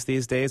families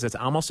these days, it's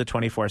almost a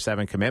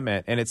 24/7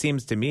 commitment. And it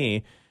seems to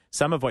me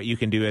some of what you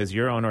can do as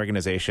your own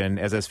organization,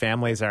 as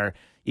families are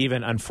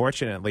even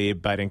unfortunately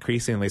but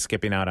increasingly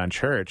skipping out on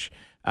church,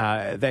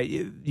 that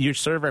you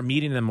sort of are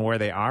meeting them where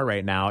they are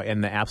right now in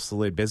the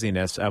absolute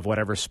busyness of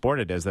whatever sport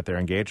it is that they're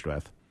engaged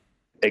with.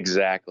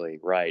 Exactly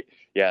right.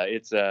 Yeah,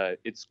 it's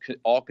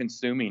all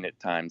consuming at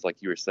times,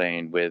 like you were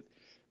saying, with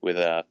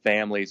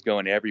families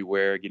going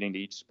everywhere, getting to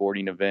each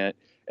sporting event.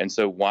 And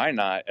so why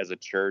not, as a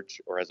church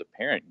or as a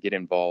parent, get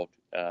involved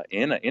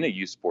in a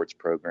youth sports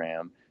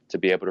program to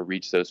be able to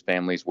reach those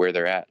families where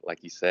they're at,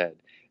 like you said.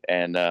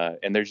 And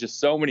there's just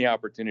so many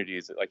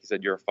opportunities. Like you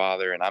said, you're a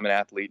father, and I'm an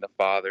athlete and a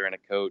father and a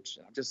coach.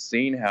 And I've just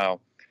seen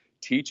how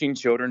teaching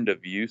children to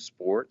view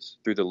sports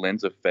through the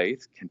lens of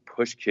faith can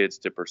push kids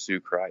to pursue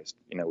Christ,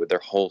 with their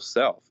whole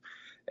self.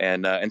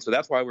 And so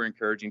that's why we're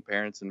encouraging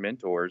parents and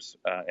mentors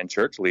and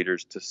church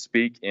leaders to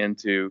speak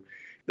into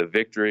the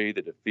victory,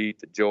 the defeat,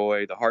 the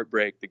joy, the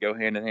heartbreak that go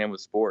hand in hand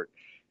with sport.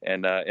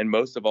 And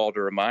most of all,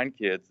 to remind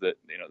kids that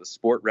the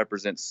sport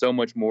represents so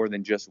much more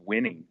than just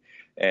winning.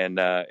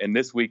 And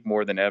this week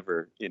more than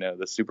ever,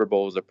 the Super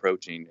Bowl is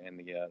approaching,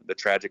 and the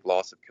tragic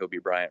loss of Kobe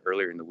Bryant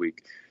earlier in the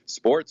week.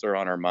 Sports are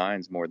on our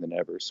minds more than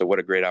ever. So what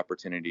a great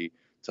opportunity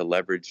to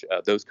leverage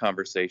those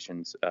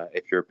conversations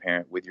if you're a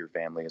parent with your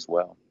family as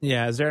well.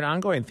 Yeah. Is there an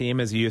ongoing theme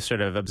as you sort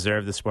of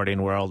observe the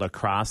sporting world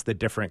across the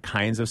different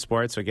kinds of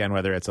sports? So again,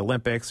 whether it's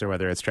Olympics or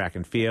whether it's track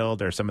and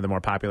field or some of the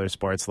more popular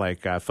sports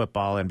like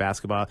football and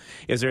basketball,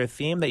 is there a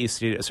theme that you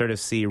sort of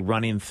see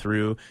running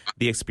through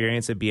the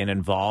experience of being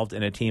involved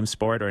in a team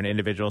sport or an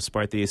individual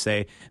sport that you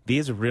say,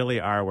 these really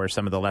are where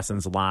some of the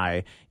lessons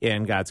lie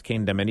in God's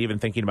kingdom? And even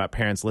thinking about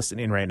parents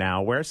listening right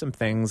now, where are some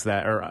things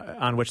that are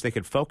on which they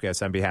could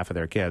focus on behalf of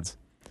their kids?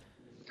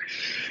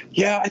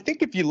 Yeah, I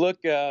think if you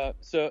look, a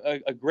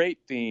great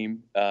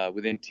theme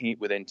within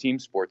team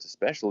sports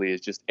especially is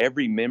just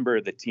every member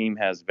of the team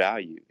has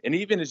value. And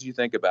even as you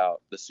think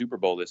about the Super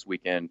Bowl this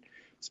weekend,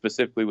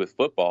 specifically with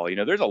football,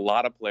 there's a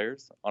lot of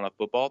players on a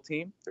football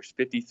team. There's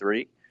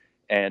 53,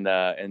 and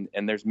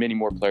there's many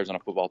more players on a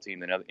football team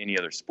than any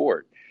other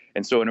sport.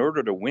 And so in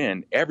order to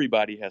win,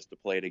 everybody has to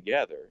play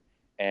together,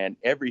 and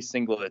every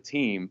single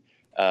team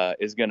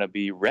is going to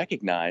be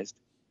recognized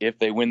if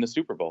they win the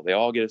Super Bowl. They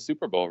all get a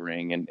Super Bowl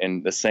ring,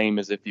 and the same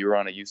as if you were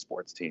on a youth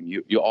sports team.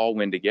 You all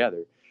win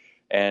together.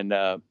 And,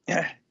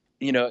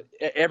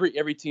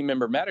 every team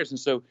member matters. And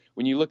so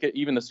when you look at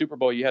even the Super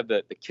Bowl, you have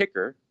the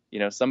kicker,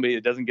 somebody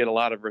that doesn't get a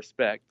lot of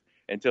respect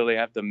until they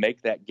have to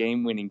make that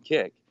game-winning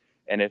kick.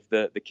 And if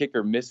the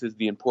kicker misses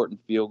the important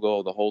field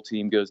goal, the whole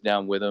team goes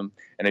down with him.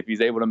 And if he's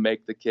able to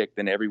make the kick,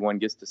 then everyone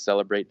gets to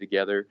celebrate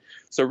together.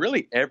 So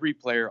really every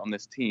player on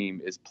this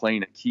team is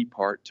playing a key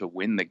part to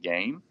win the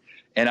game.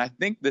 And I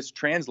think this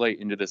translates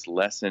into this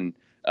lesson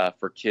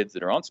for kids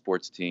that are on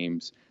sports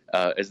teams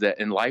is that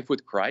in life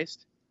with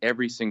Christ,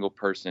 every single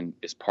person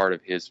is part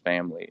of his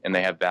family, and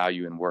they have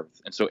value and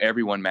worth. And so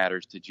everyone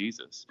matters to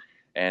Jesus.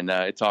 And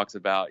it talks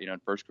about, in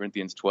 1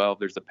 Corinthians 12,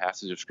 there's a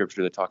passage of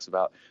scripture that talks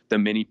about the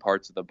many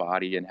parts of the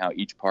body and how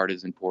each part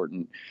is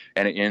important.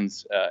 And it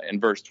ends in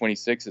verse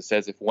 26. It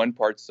says, if one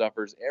part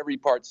suffers, every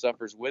part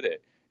suffers with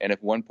it. And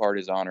if one part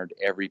is honored,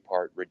 every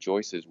part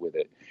rejoices with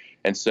it.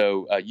 And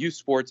so youth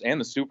sports and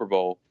the Super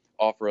Bowl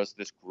offer us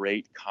this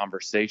great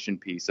conversation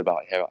piece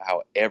about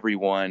how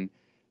everyone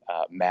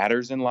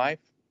matters in life.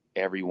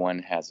 Everyone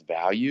has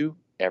value.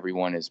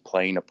 Everyone is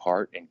playing a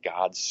part in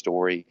God's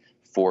story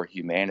for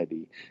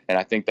humanity. And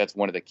I think that's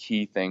one of the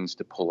key things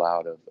to pull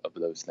out of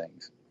those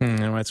things.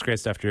 And that's great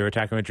stuff, Drew. We're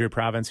talking with Drew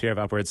Province here of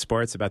Upward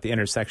Sports about the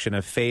intersection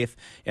of faith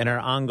and our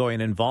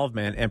ongoing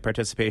involvement and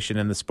participation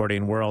in the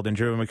sporting world. And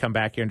Drew, when we come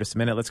back here in just a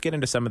minute, let's get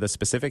into some of the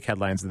specific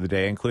headlines of the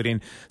day,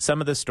 including some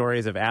of the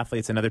stories of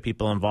athletes and other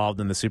people involved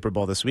in the Super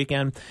Bowl this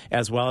weekend,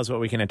 as well as what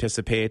we can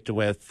anticipate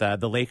with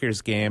the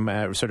Lakers game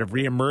sort of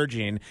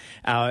reemerging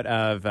out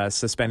of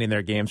suspending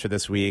their games for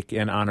this week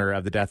in honor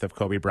of the death of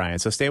Kobe Bryant.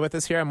 So stay with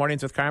us here on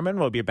Mornings with Carmen.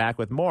 We'll be back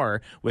with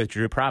more with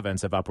Drew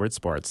Province of Upward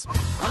Sports.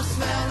 I'm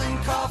smelling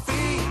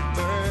coffee,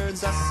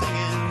 birds are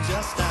singing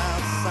just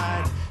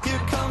outside. Here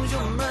comes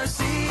your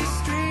mercy,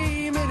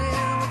 streaming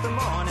in with the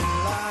morning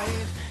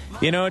light.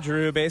 You know,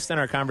 Drew, based on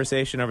our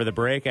conversation over the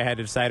break, I had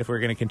to decide if we were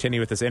going to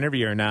continue with this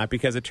interview or not,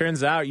 because it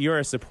turns out you're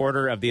a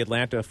supporter of the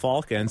Atlanta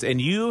Falcons,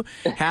 and you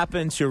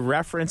happen to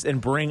reference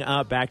and bring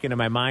up back into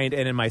my mind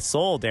and in my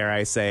soul, dare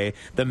I say,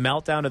 the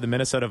meltdown of the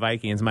Minnesota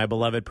Vikings, my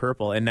beloved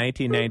purple, in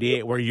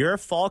 1998, where your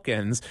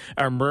Falcons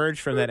are merged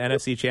from that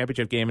NFC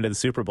Championship game into the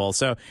Super Bowl.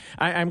 So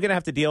I'm going to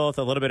have to deal with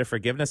a little bit of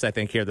forgiveness, I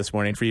think, here this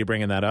morning for you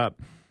bringing that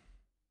up.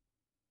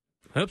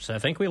 Oops, I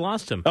think we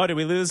lost him. Oh, did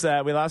we lose?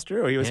 We lost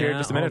Drew. He was here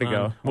just a minute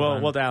ago.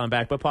 We'll dial him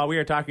back. But, Paul, we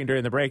were talking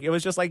during the break. It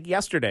was just like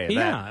yesterday.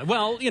 Yeah.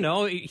 Well,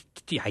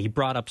 he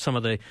brought up some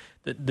of the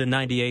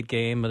 98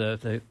 game,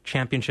 the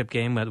championship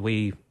game that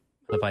the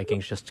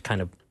Vikings just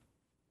kind of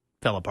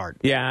fell apart.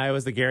 Yeah, it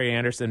was the Gary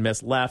Anderson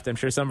miss left. I'm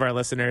sure some of our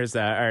listeners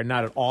are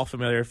not at all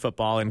familiar with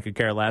football and could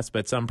care less,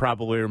 but some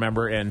probably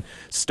remember in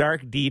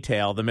stark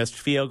detail the missed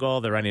field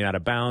goal, the running out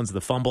of bounds, the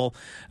fumble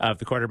of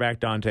the quarterback,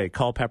 Dante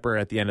Culpepper,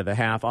 at the end of the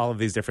half, all of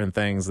these different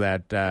things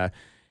that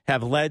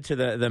have led to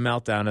the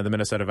meltdown of the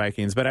Minnesota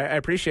Vikings. But I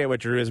appreciate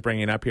what Drew is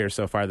bringing up here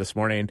so far this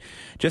morning.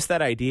 Just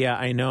that idea,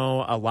 I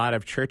know a lot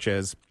of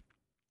churches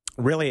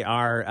really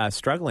are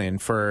struggling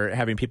for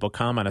having people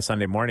come on a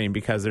Sunday morning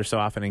because they're so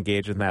often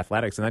engaged in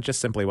athletics, and that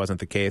just simply wasn't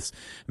the case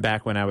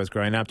back when I was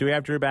growing up. Do we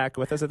have Drew back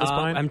with us at this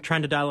point? I'm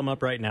trying to dial him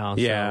up right now.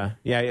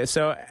 Yeah.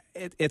 So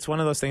it's one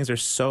of those things.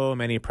 There's so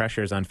many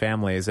pressures on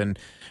families, and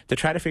to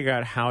try to figure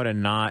out how to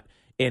not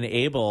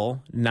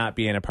enable not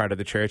being a part of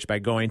the church by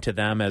going to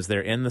them as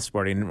they're in the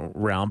sporting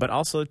realm, but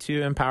also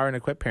to empower and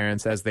equip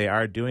parents as they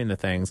are doing the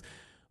things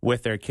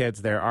with their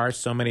kids. There are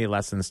so many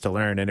lessons to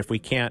learn, and if we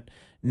can't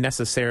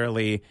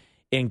necessarily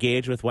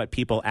engage with what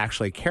people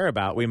actually care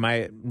about, we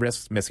might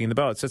risk missing the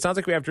boat. So it sounds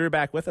like we have Drew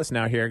back with us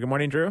now here. Good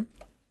morning, Drew.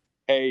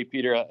 Hey,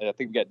 Peter, I think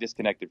we got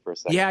disconnected for a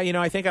second.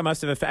 Yeah, I think I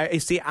must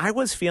have. See, I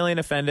was feeling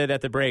offended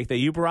at the break that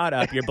you brought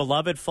up your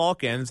beloved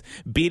Falcons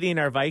beating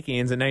our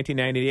Vikings in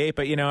 1998,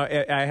 but,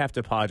 I have to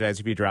apologize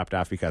if you dropped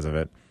off because of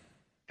it.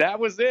 That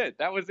was it.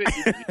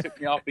 You took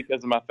me off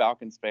because of my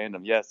Falcons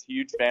fandom. Yes,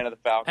 huge fan of the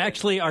Falcons.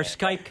 Actually, our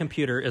Skype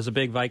computer is a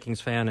big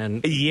Vikings fan.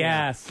 And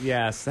Yes.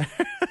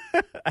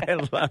 I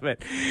love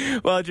it.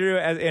 Well, Drew,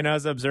 as an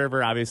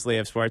observer, obviously,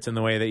 of sports in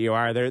the way that you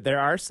are, there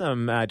are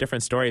some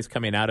different stories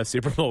coming out of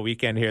Super Bowl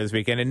weekend here this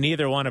weekend, and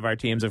neither one of our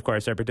teams, of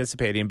course, are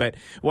participating. But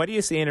what are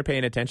you seeing or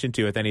paying attention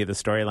to with any of the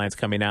storylines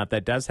coming out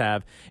that does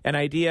have an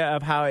idea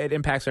of how it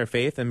impacts our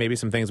faith and maybe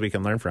some things we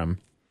can learn from?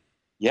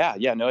 Yeah,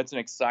 no, it's an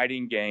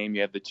exciting game.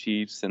 You have the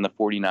Chiefs and the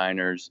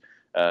 49ers,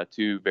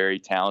 two very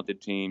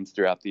talented teams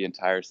throughout the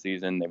entire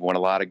season. They've won a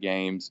lot of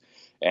games.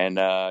 And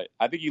I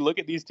think you look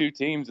at these two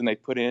teams and they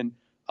put in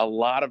a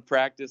lot of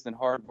practice and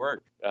hard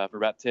work for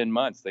about 10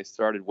 months. They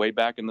started way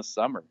back in the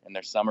summer, and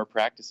their summer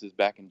practices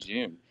back in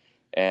June.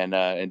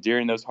 And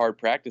during those hard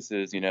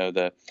practices,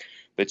 the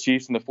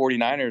Chiefs and the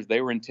 49ers,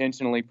 they were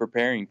intentionally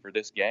preparing for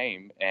this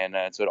game. And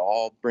so it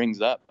all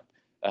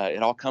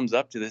comes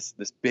up to this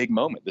big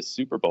moment, this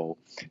Super Bowl.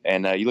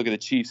 And you look at the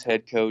Chiefs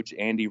head coach,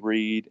 Andy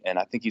Reid, and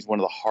I think he's one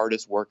of the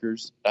hardest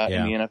workers in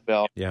the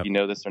NFL. Yeah. You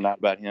know this or not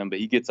about him, but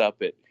he gets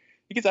up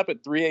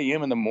at 3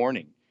 a.m. in the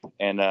morning,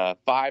 and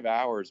 5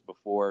 hours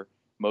before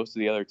most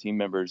of the other team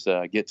members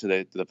get to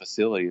the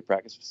facility, the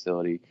practice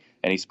facility,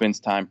 and he spends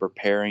time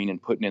preparing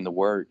and putting in the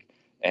work.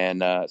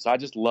 And so I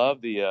just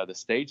love the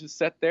stages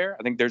set there.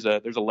 I think there's a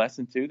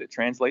lesson too that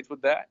translates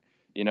with that.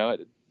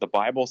 The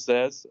Bible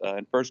says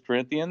in 1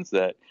 Corinthians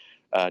that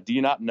do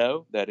you not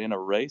know that in a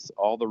race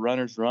all the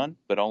runners run,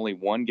 but only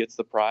one gets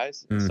the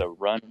prize? So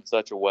run in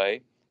such a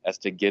way as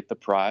to get the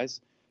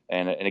prize.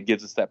 And it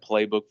gives us that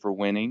playbook for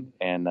winning.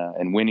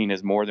 And winning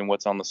is more than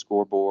what's on the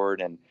scoreboard.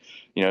 And,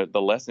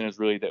 the lesson is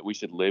really that we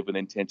should live with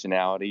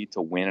intentionality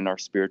to win in our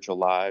spiritual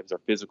lives, our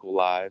physical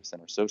lives,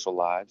 and our social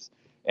lives.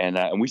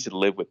 And we should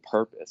live with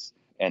purpose.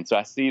 And so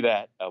I see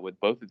that with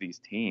both of these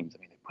teams. I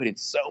mean, they put in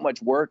so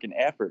much work and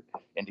effort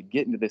into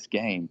getting to this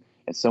game.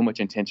 so much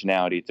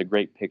intentionality. It's a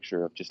great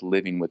picture of just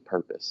living with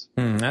purpose.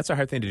 That's a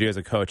hard thing to do as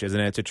a coach, isn't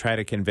it? To try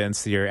to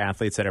convince your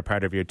athletes that are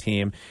part of your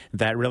team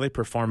that really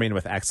performing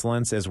with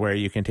excellence is where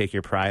you can take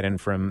your pride and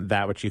from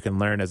that which you can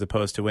learn, as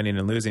opposed to winning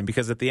and losing.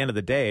 Because at the end of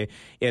the day,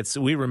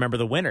 we remember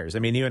the winners. I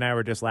mean, you and I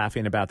were just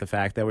laughing about the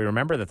fact that we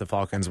remember that the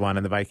Falcons won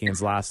and the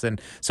Vikings lost.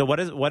 And so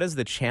what is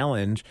the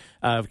challenge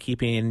of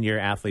keeping your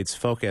athletes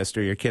focused,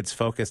 or your kids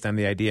focused, on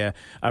the idea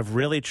of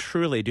really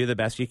truly do the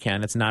best you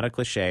can? It's not a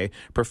cliche.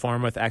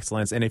 Perform with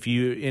excellence. And if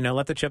you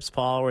let the chips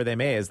fall where they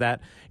may, is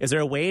there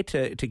a way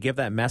to give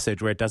that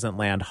message where it doesn't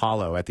land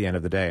hollow at the end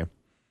of the day?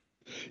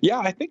 Yeah,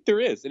 I think there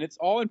is. And it's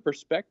all in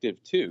perspective,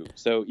 too.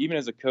 So even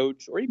as a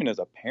coach or even as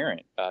a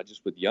parent,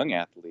 just with young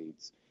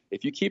athletes,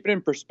 if you keep it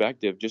in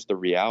perspective, just the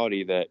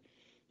reality that,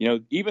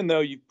 even though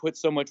you've put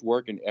so much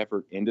work and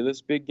effort into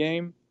this big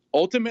game,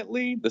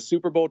 ultimately the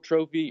Super Bowl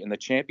trophy and the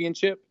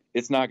championship,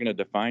 it's not going to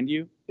define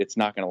you. It's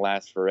not going to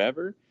last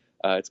forever.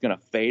 It's going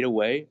to fade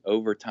away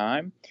over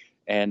time.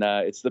 And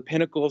it's the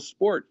pinnacle of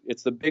sport.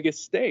 It's the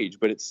biggest stage,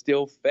 but it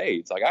still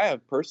fades. Like, I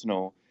have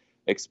personal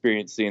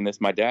experience seeing this.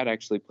 My dad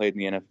actually played in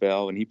the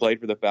NFL, and he played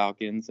for the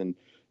Falcons, and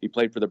he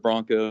played for the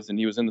Broncos, and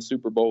he was in the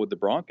Super Bowl with the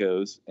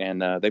Broncos,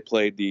 and they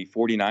played the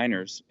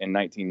 49ers in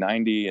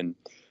 1990,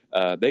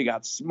 and they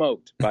got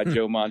smoked by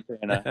Joe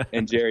Montana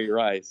and Jerry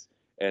Rice.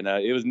 And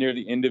it was near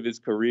the end of his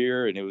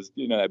career, and it was,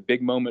 a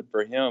big moment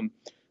for him.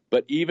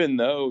 But even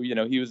though,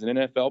 he was an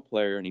NFL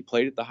player and he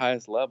played at the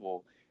highest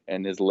level,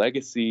 and his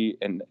legacy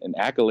and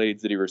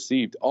accolades that he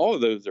received, all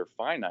of those are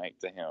finite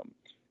to him.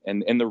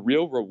 And the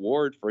real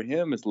reward for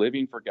him is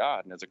living for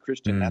God. And as a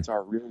Christian, that's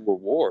our real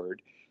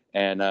reward.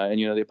 And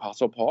the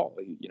Apostle Paul,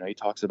 he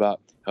talks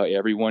about how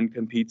everyone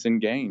competes in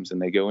games,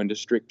 and they go into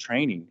strict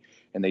training,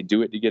 and they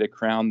do it to get a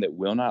crown that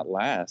will not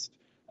last.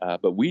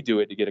 But we do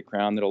it to get a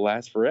crown that'll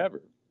last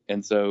forever.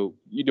 And so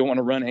you don't want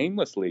to run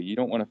aimlessly. You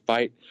don't want to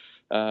fight,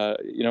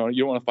 you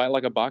don't want to fight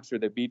like a boxer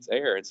that beats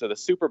air. And so the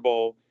Super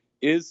Bowl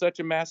is such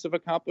a massive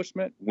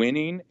accomplishment.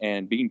 Winning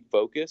and being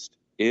focused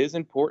is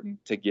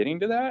important to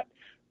getting to that.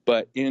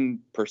 But in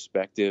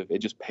perspective, it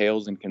just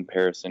pales in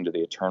comparison to the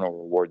eternal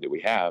reward that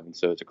we have. And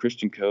so as a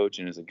Christian coach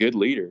and as a good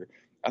leader,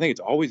 I think it's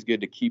always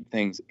good to keep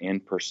things in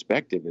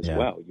perspective as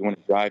well. You want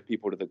to drive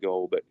people to the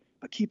goal, but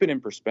keep it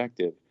in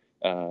perspective,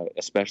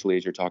 especially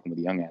as you're talking with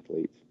young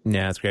athletes.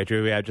 Yeah, that's great,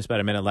 Drew. We have just about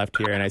a minute left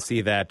here, and I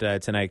see that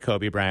tonight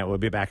Kobe Bryant will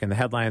be back in the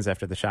headlines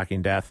after the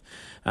shocking death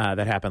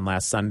that happened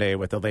last Sunday,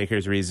 with the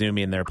Lakers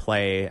resuming their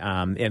play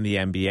in the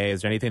NBA.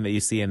 Is there anything that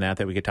you see in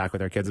that we could talk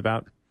with our kids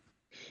about?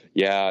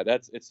 Yeah,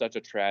 it's such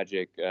a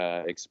tragic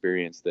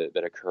experience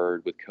that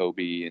occurred with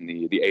Kobe and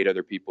the 8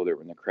 other people that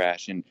were in the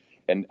crash. And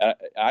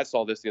I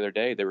saw this the other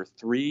day. There were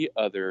 3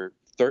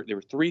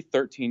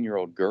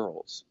 13-year-old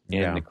girls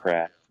in the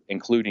crash,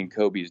 including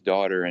Kobe's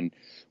daughter. And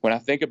when I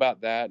think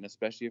about that, and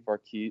especially if our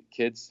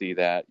kids see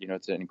that,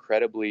 it's an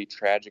incredibly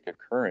tragic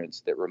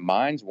occurrence that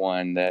reminds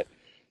one that,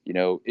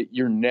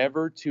 you're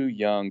never too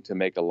young to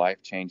make a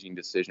life-changing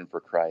decision for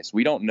Christ.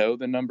 We don't know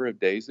the number of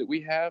days that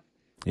we have.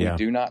 We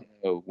do not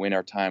know when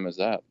our time is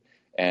up.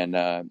 And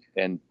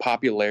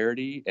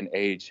popularity and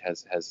age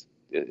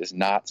is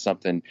not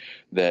something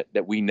that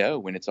we know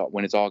when it's all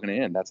going to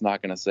end. That's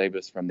not going to save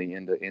us from the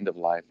end of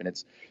life. And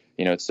it's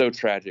so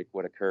tragic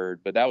what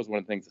occurred. But that was one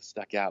of the things that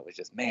stuck out, was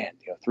just,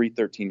 3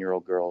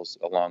 13-year-old girls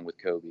along with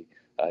Kobe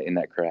in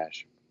that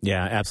crash.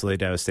 Yeah, absolutely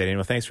devastating.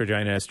 Well, thanks for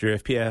joining us, Drew.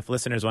 If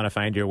listeners want to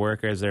find your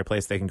work, is there a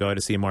place they can go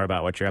to see more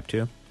about what you're up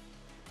to?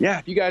 Yeah,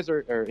 if you guys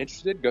are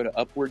interested, go to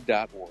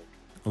upward.org.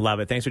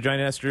 Love it. Thanks for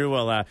joining us, Drew.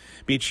 We'll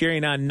be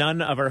cheering on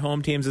none of our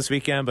home teams this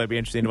weekend, but it'll be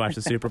interesting to watch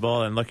the Super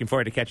Bowl, and looking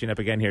forward to catching up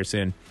again here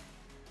soon.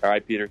 All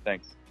right, Peter.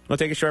 Thanks. We'll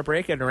take a short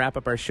break and wrap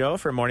up our show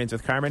for Mornings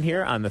with Carmen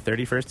here on the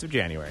 31st of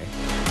January.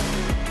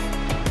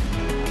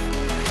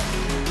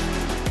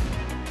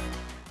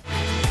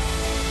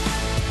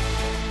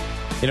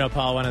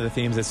 Paul, one of the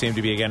themes that seemed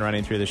to be again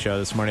running through the show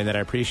this morning that I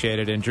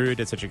appreciated, and Drew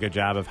did such a good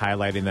job of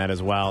highlighting that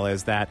as well,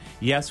 is that,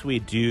 yes, we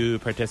do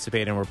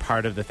participate and we're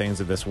part of the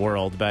things of this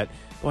world, but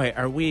boy,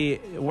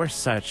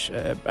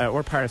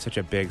 we're part of such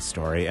a big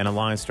story and a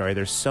long story.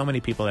 There's so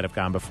many people that have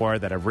gone before,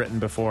 that have written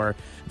before,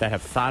 that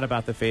have thought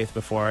about the faith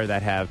before,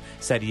 that have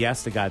said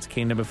yes to God's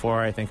kingdom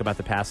before. I think about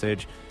the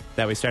passage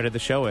that we started the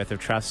show with, of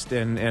trust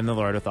in the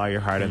Lord with all your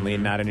heart and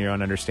lean not in your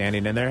own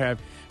understanding. And there have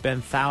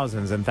been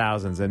thousands and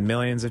thousands and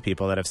millions of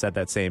people that have said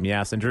that same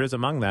yes. And Drew's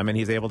among them, and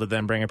he's able to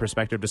then bring a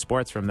perspective to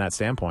sports from that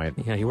standpoint.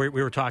 Yeah, we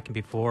were talking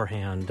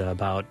beforehand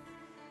about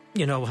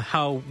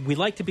how we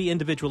like to be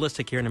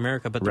individualistic here in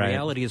America, but the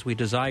reality is we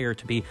desire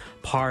to be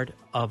part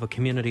of a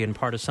community and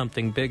part of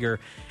something bigger.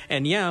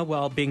 And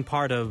being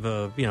part of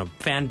a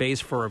fan base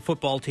for a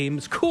football team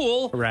is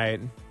cool. Right.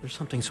 There's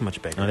something so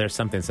much bigger. Oh, there's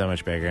something so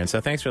much bigger. And so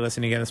thanks for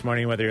listening again this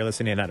morning, whether you're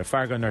listening out of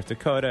Fargo, North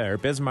Dakota, or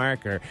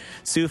Bismarck, or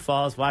Sioux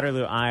Falls,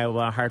 Waterloo,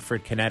 Iowa,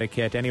 Hartford,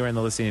 Connecticut, anywhere in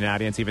the listening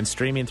audience, even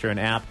streaming through an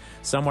app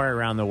somewhere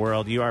around the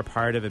world. You are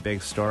part of a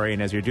big story.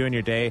 And as you're doing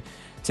your day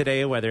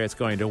today, whether it's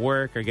going to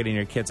work or getting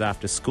your kids off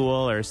to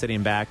school or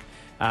sitting back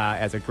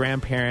as a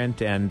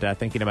grandparent and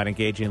thinking about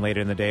engaging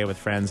later in the day with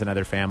friends and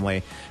other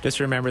family, just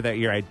remember that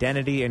your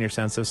identity and your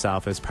sense of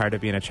self is part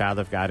of being a child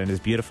of God in his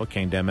beautiful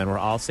kingdom, and we're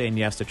all saying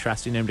yes to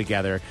trusting him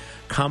together,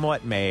 come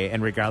what may,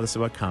 and regardless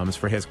of what comes,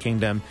 for his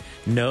kingdom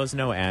knows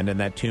no end, and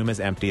that tomb is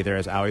empty. There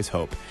is always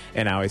hope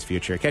and always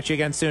future. Catch you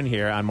again soon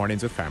here on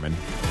Mornings with Carmen.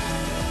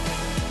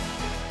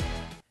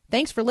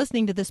 Thanks for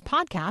listening to this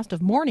podcast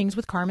of Mornings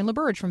with Carmen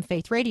LaBerge from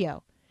Faith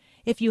Radio.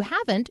 If you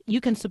haven't,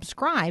 you can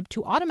subscribe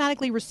to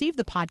automatically receive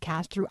the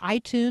podcast through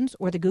iTunes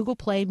or the Google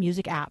Play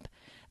Music app.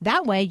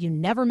 That way, you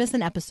never miss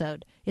an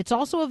episode. It's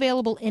also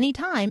available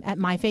anytime at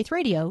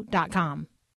myfaithradio.com.